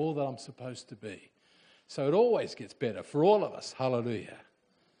into all that I'm supposed to be. So it always gets better for all of us. Hallelujah.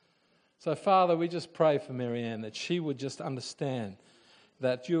 So, Father, we just pray for Marianne that she would just understand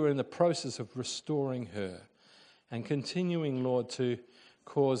that you're in the process of restoring her and continuing, Lord, to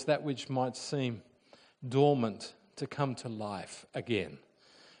cause that which might seem dormant to come to life again.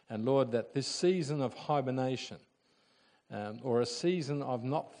 And, Lord, that this season of hibernation or a season of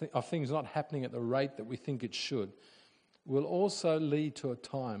things not happening at the rate that we think it should will also lead to a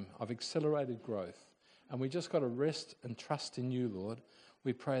time of accelerated growth. And we just got to rest and trust in you, Lord.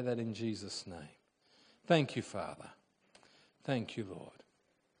 We pray that in Jesus' name. Thank you, Father. Thank you, Lord.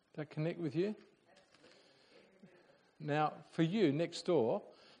 Did that connect with you? Now, for you next door,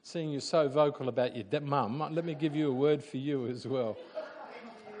 seeing you so vocal about your mum, let me give you a word for you as well.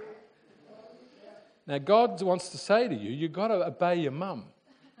 Now, God wants to say to you, you've got to obey your mum.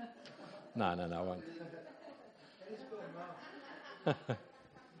 No, I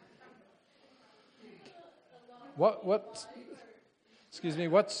won't. Excuse me,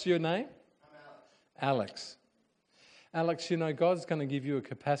 what's your name? I'm Alex. Alex, you know, God's going to give you a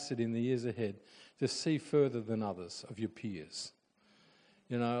capacity in the years ahead to see further than others of your peers.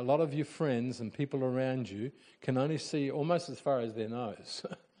 You know, a lot of your friends and people around you can only see almost as far as their nose.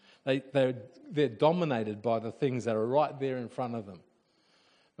 They're dominated by the things that are right there in front of them.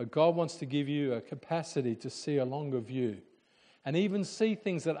 But God wants to give you a capacity to see a longer view and even see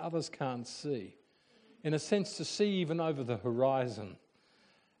things that others can't see. In a sense, to see even over the horizon.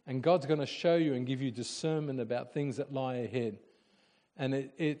 And God's going to show you and give you discernment about things that lie ahead. And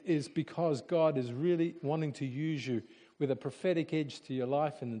it is because God is really wanting to use you with a prophetic edge to your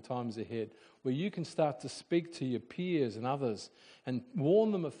life in the times ahead, where you can start to speak to your peers and others and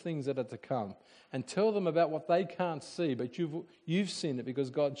warn them of things that are to come and tell them about what they can't see, but you've seen it because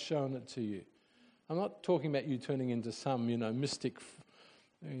God's shown it to you. I'm not talking about you turning into some, mystic,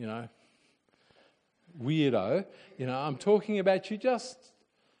 weirdo. I'm talking about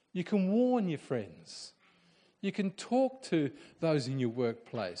you can warn your friends. You can talk to those in your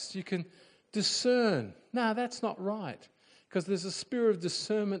workplace. You can discern. No, that's not right. Because there's a spirit of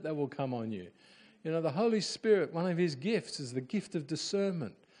discernment that will come on you. The Holy Spirit, one of his gifts is the gift of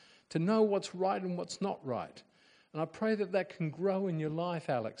discernment. To know what's right and what's not right. And I pray that can grow in your life,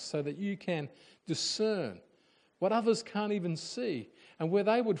 Alex, so that you can discern what others can't even see. And where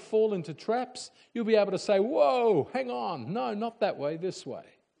they would fall into traps, you'll be able to say, whoa, hang on. No, not that way, this way.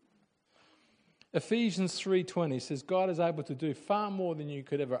 Ephesians 3:20 says, God is able to do far more than you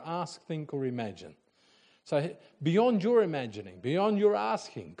could ever ask, think, or imagine. So beyond your imagining, beyond your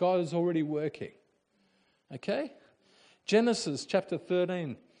asking, God is already working. Okay? Genesis chapter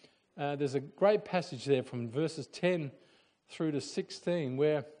 13, there's a great passage there from verses 10 through to 16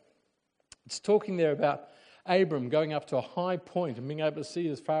 where it's talking there about Abram going up to a high point and being able to see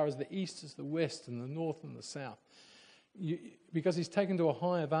as far as the east as the west and the north and the south. Because he's taken to a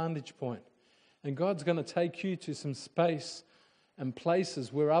higher vantage point. And God's going to take you to some space and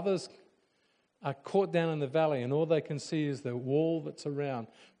places where others are caught down in the valley and all they can see is the wall that's around.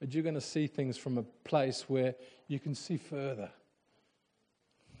 But you're going to see things from a place where you can see further.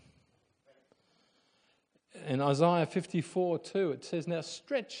 In Isaiah 54:2, it says, now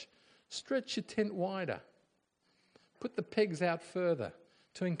stretch your tent wider. Put the pegs out further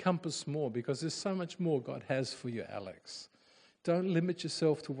to encompass more, because there's so much more God has for you, Alex. Don't limit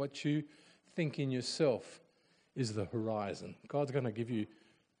yourself to what you think in yourself is the horizon. God's going to give you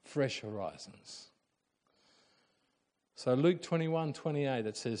fresh horizons. So Luke 21:28,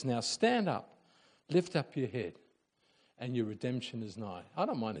 it says, now stand up, lift up your head, and your redemption is nigh. I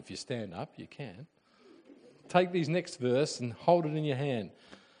don't mind if you stand up, you can. Take these next verse and hold it in your hand.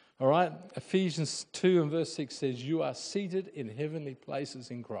 All right? Ephesians 2 and verse 6 says, you are seated in heavenly places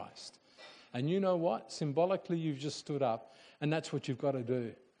in Christ. And you know what? Symbolically, you've just stood up, and that's what you've got to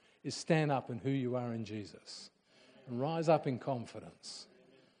do, is stand up in who you are in Jesus and rise up in confidence.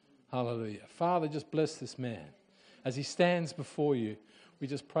 Hallelujah. Father, just bless this man. As he stands before you, we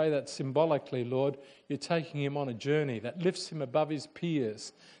just pray that symbolically, Lord, you're taking him on a journey that lifts him above his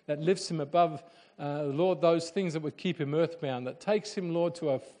peers, that lifts him above, Lord, those things that would keep him earthbound, that takes him, Lord,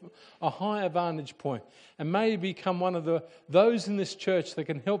 to a higher vantage point, and may he become one of those in this church that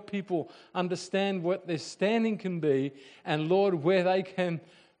can help people understand what their standing can be, and, Lord, where they can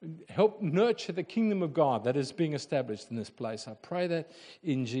help nurture the kingdom of God that is being established in this place. I pray that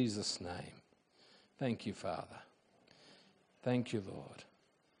in Jesus' name. Thank you, Father. Thank you, Lord.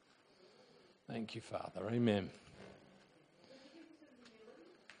 Thank you, Father. Amen.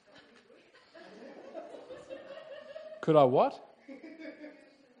 Could I what?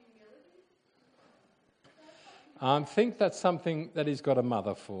 I think that's something that he's got a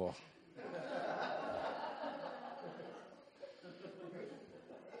mother for.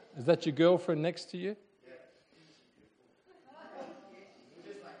 Is that your girlfriend next to you?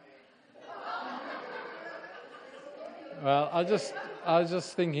 Well, I was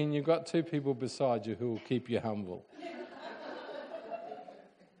just thinking you've got two people beside you who will keep you humble.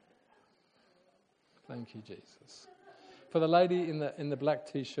 Thank you, Jesus. For the lady in the black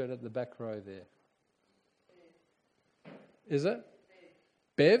T-shirt at the back row there. Is it?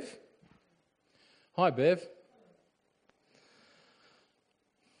 Bev? Hi, Bev.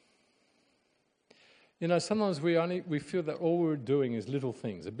 Sometimes we feel that all we're doing is little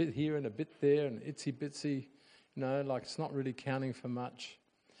things, a bit here and a bit there and itsy bitsy, like it's not really counting for much.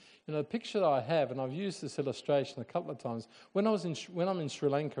 The picture that I have, and I've used this illustration a couple of times, when I'm in Sri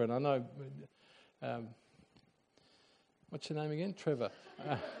Lanka, and I know, what's your name again? Trevor.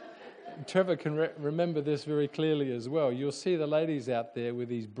 Trevor can remember this very clearly as well. You'll see the ladies out there with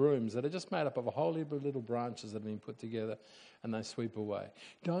these brooms that are just made up of a whole heap of little branches that have been put together, and they sweep away.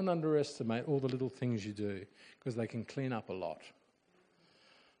 Don't underestimate all the little things you do, because they can clean up a lot.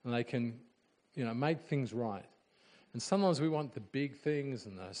 And they can, make things right. And sometimes we want the big things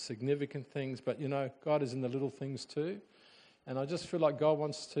and the significant things, but God is in the little things too. And I just feel like God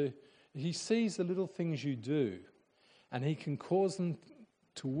wants to, he sees the little things you do, and he can cause them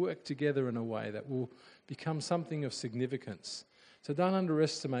to work together in a way that will become something of significance. So don't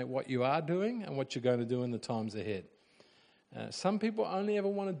underestimate what you are doing and what you're going to do in the times ahead. Some people only ever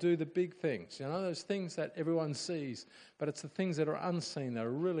want to do the big things, those things that everyone sees, but it's the things that are unseen that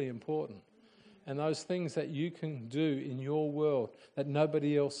are really important. And those things that you can do in your world that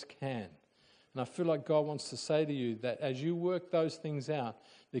nobody else can. And I feel like God wants to say to you that as you work those things out,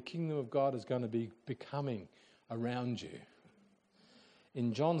 the kingdom of God is going to be becoming around you.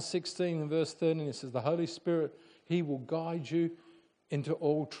 In John 16 and verse 13, it says, the Holy Spirit, he will guide you into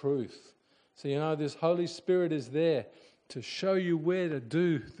all truth. So, this Holy Spirit is there to show you where to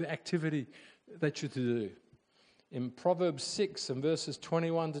do the activity that you're to do. In Proverbs 6 and verses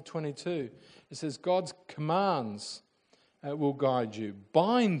 21 to 22, it says, God's commands will guide you.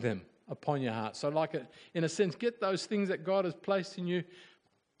 Bind them upon your heart. So in a sense, get those things that God has placed in you,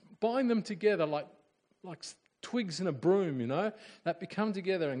 bind them together like twigs in a broom, that become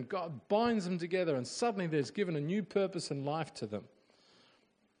together, and God binds them together, and suddenly there's given a new purpose and life to them.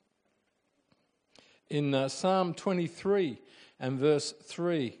 In Psalm 23 and verse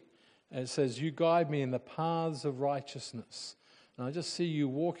 3, it says, you guide me in the paths of righteousness. And I just see you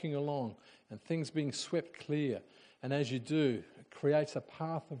walking along and things being swept clear. And as you do, it creates a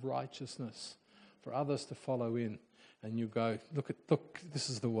path of righteousness for others to follow in. And you go, look, this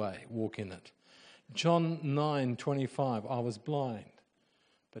is the way, walk in it. John 9:25, I was blind,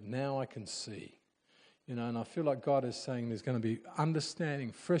 but now I can see. And I feel like God is saying there's going to be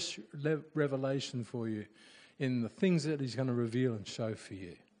understanding, fresh revelation for you in the things that he's going to reveal and show for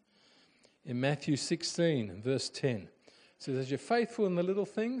you. In Matthew 16 and verse 10, it says, as you're faithful in the little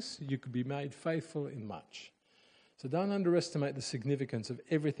things, you could be made faithful in much. So don't underestimate the significance of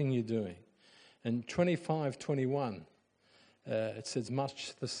everything you're doing. And 25:21, it says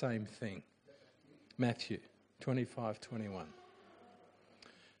much the same thing. Matthew 25:21. Does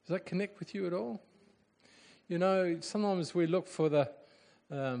that connect with you at all? Sometimes we look for the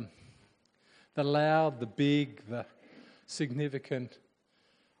loud, the big, the significant.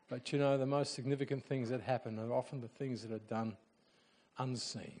 But the most significant things that happen are often the things that are done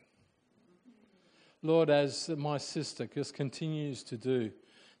unseen. Lord, as my sister just continues to do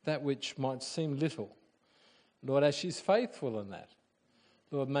that which might seem little, Lord, as she's faithful in that,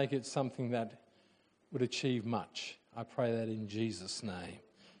 Lord, make it something that would achieve much. I pray that in Jesus' name.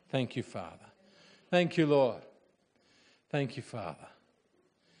 Thank you, Father. Thank you, Lord. Thank you, Father.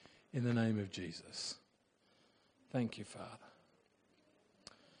 In the name of Jesus. Thank you, Father.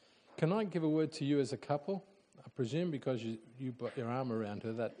 Can I give a word to you as a couple? I presume because you put your arm around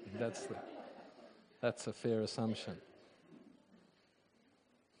her, that's a fair assumption.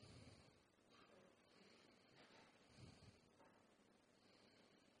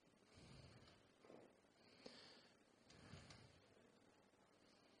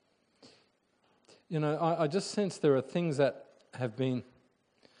 I just sense there are things that have been,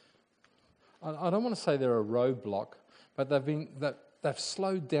 I don't want to say they're a roadblock, but they've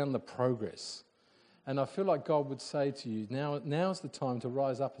slowed down the progress. And I feel like God would say to you, now's the time to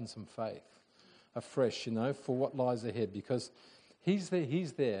rise up in some faith afresh, for what lies ahead, because He's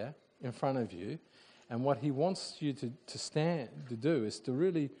there in front of you, and what He wants you to do is to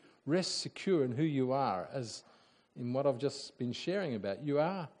really rest secure in who you are, as in what I've just been sharing about. You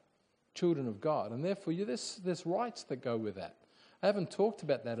are children of God, and therefore there's rights that go with that. I haven't talked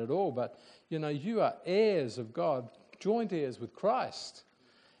about that at all, but you are heirs of God, joint heirs with Christ.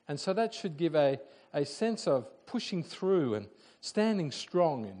 And so that should give a sense of pushing through and standing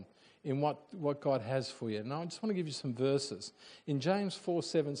strong in what God has for you. And I just want to give you some verses. In James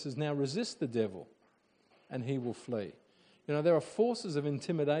 4:7 says, now resist the devil and he will flee. There are forces of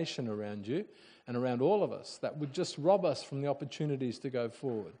intimidation around you and around all of us that would just rob us from the opportunities to go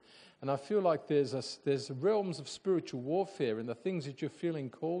forward. And I feel like there's realms of spiritual warfare in the things that you're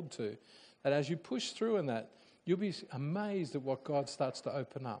feeling called to, that as you push through in that, you'll be amazed at what God starts to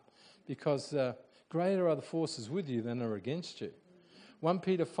open up, because greater are the forces with you than are against you. 1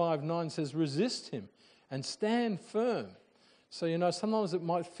 Peter 5:9 says, resist him and stand firm. So, sometimes it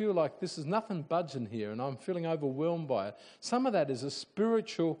might feel like this is nothing budging here and I'm feeling overwhelmed by it. Some of that is a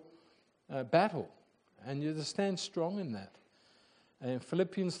spiritual battle, and you have to stand strong in that. And in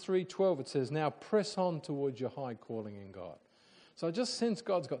Philippians 3:12 it says, now press on towards your high calling in God. So I just sense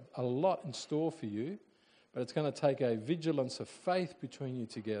God's got a lot in store for you, but it's going to take a vigilance of faith between you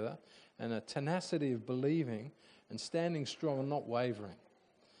together and a tenacity of believing and standing strong and not wavering.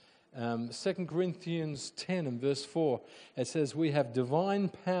 2 Corinthians 10 and verse 4, it says, we have divine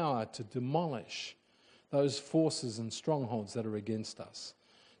power to demolish those forces and strongholds that are against us.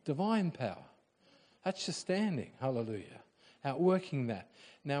 Divine power. That's your standing. Hallelujah. Outworking that.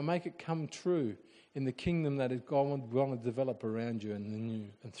 Now make it come true in the kingdom that God want to develop around you and in you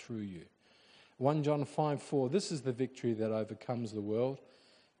and through you. 1 John 5:4, this is the victory that overcomes the world,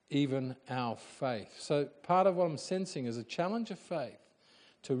 even our faith. So part of what I'm sensing is a challenge of faith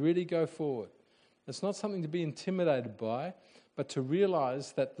to really go forward. It's not something to be intimidated by, but to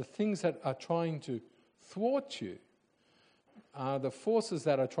realize that the things that are trying to thwart you are the forces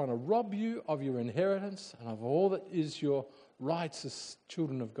that are trying to rob you of your inheritance and of all that is your rights as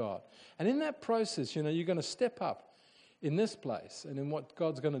children of God. And in that process, you're going to step up in this place and in what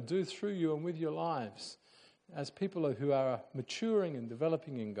God's going to do through you and with your lives as people who are maturing and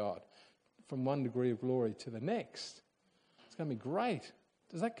developing in God from one degree of glory to the next. It's going to be great.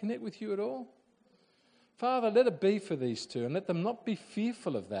 Does that connect with you at all? Father, let it be for these two and let them not be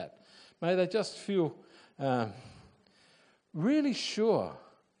fearful of that. May they just feel really sure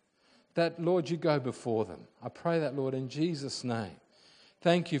that, Lord, you go before them. I pray that, Lord, in Jesus' name.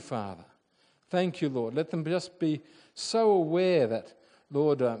 Thank you, Father. Thank you, Lord. Let them just be so aware that,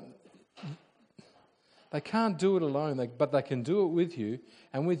 Lord, they can't do it alone, but they can do it with you,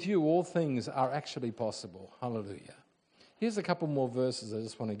 and with you all things are actually possible. Hallelujah. Here's a couple more verses I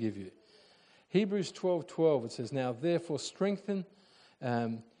just want to give you. Hebrews 12:12, it says, now therefore strengthen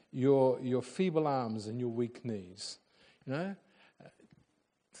your feeble arms and your weak knees.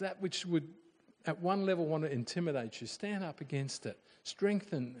 That which would at one level want to intimidate you, stand up against it.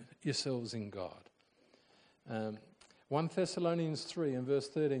 Strengthen yourselves in God. 1 Thessalonians 3 and verse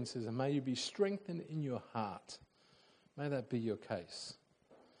 13 says, and may you be strengthened in your heart. May that be your case.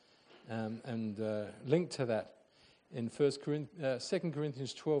 Linked to that, in 2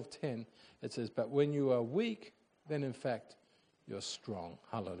 Corinthians 12:10, it says, but when you are weak, then in fact you're strong.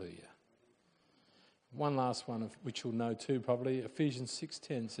 Hallelujah. One last one, which you'll know too probably, Ephesians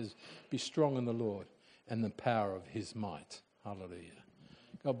 6:10 says, be strong in the Lord and the power of his might. Hallelujah.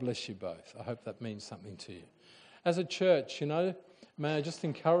 God bless you both. I hope that means something to you. As a church, may I just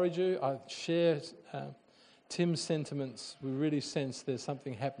encourage you, I share Tim's sentiments. We really sense there's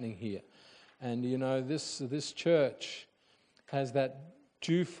something happening here. And this church has that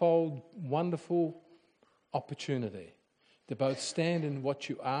twofold wonderful opportunity to both stand in what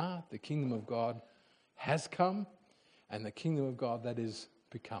you are, the kingdom of God has come, and the kingdom of God that is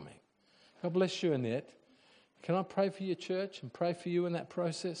becoming. God bless you, Annette. Can I pray for your church and pray for you in that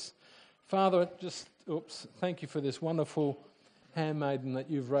process? Father, thank you for this wonderful handmaiden that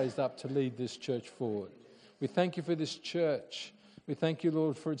you've raised up to lead this church forward. We thank you for this church. We thank you,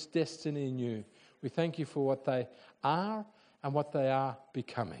 Lord, for its destiny in you. We thank you for what they are and what they are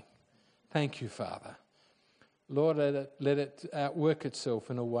becoming. Thank you, Father. Lord, let it outwork itself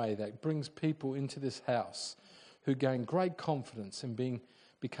in a way that brings people into this house who gain great confidence in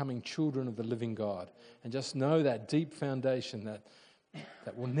becoming children of the living God, and just know that deep foundation that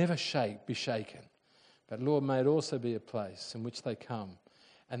will never be shaken. But Lord, may it also be a place in which they come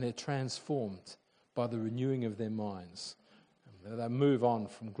and they're transformed by the renewing of their minds. And they move on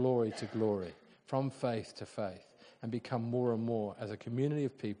from glory to glory, from faith to faith, and become more and more as a community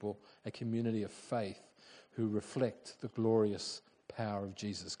of people, a community of faith who reflect the glorious power of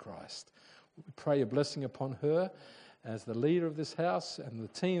Jesus Christ. We pray a blessing upon her as the leader of this house and the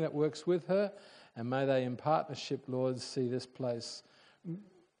team that works with her, and may they in partnership, Lord, see this place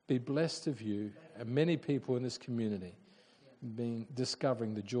be blessed of you and many people in this community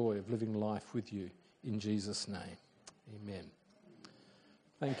discovering the joy of living life with you in Jesus' name. Amen.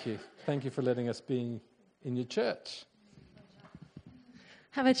 Thank you. Thank you for letting us be in your church.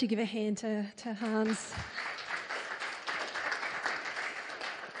 How about you give a hand to Hans?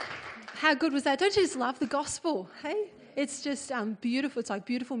 How good was that? Don't you just love the gospel? Hey? It's just beautiful. It's like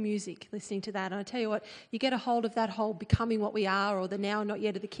beautiful music listening to that. And I tell you what, you get a hold of that whole becoming what we are, or the now and not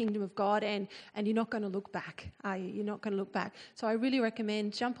yet of the kingdom of God, and you're not going to look back, are you? You're not going to look back. So I really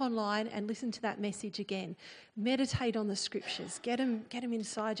recommend jump online and listen to that message again. Meditate on the scriptures. Get them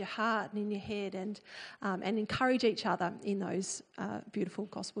inside your heart and in your head, and encourage each other in those beautiful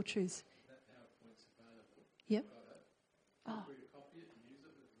gospel truths. Yep. Oh.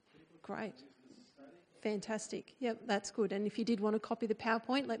 Great. Fantastic. Yep, that's good. And if you did want to copy the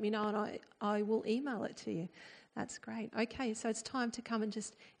PowerPoint, let me know and I will email it to you. That's great. Okay, so it's time to come and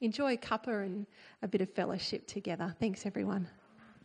just enjoy a cuppa and a bit of fellowship together. Thanks, everyone.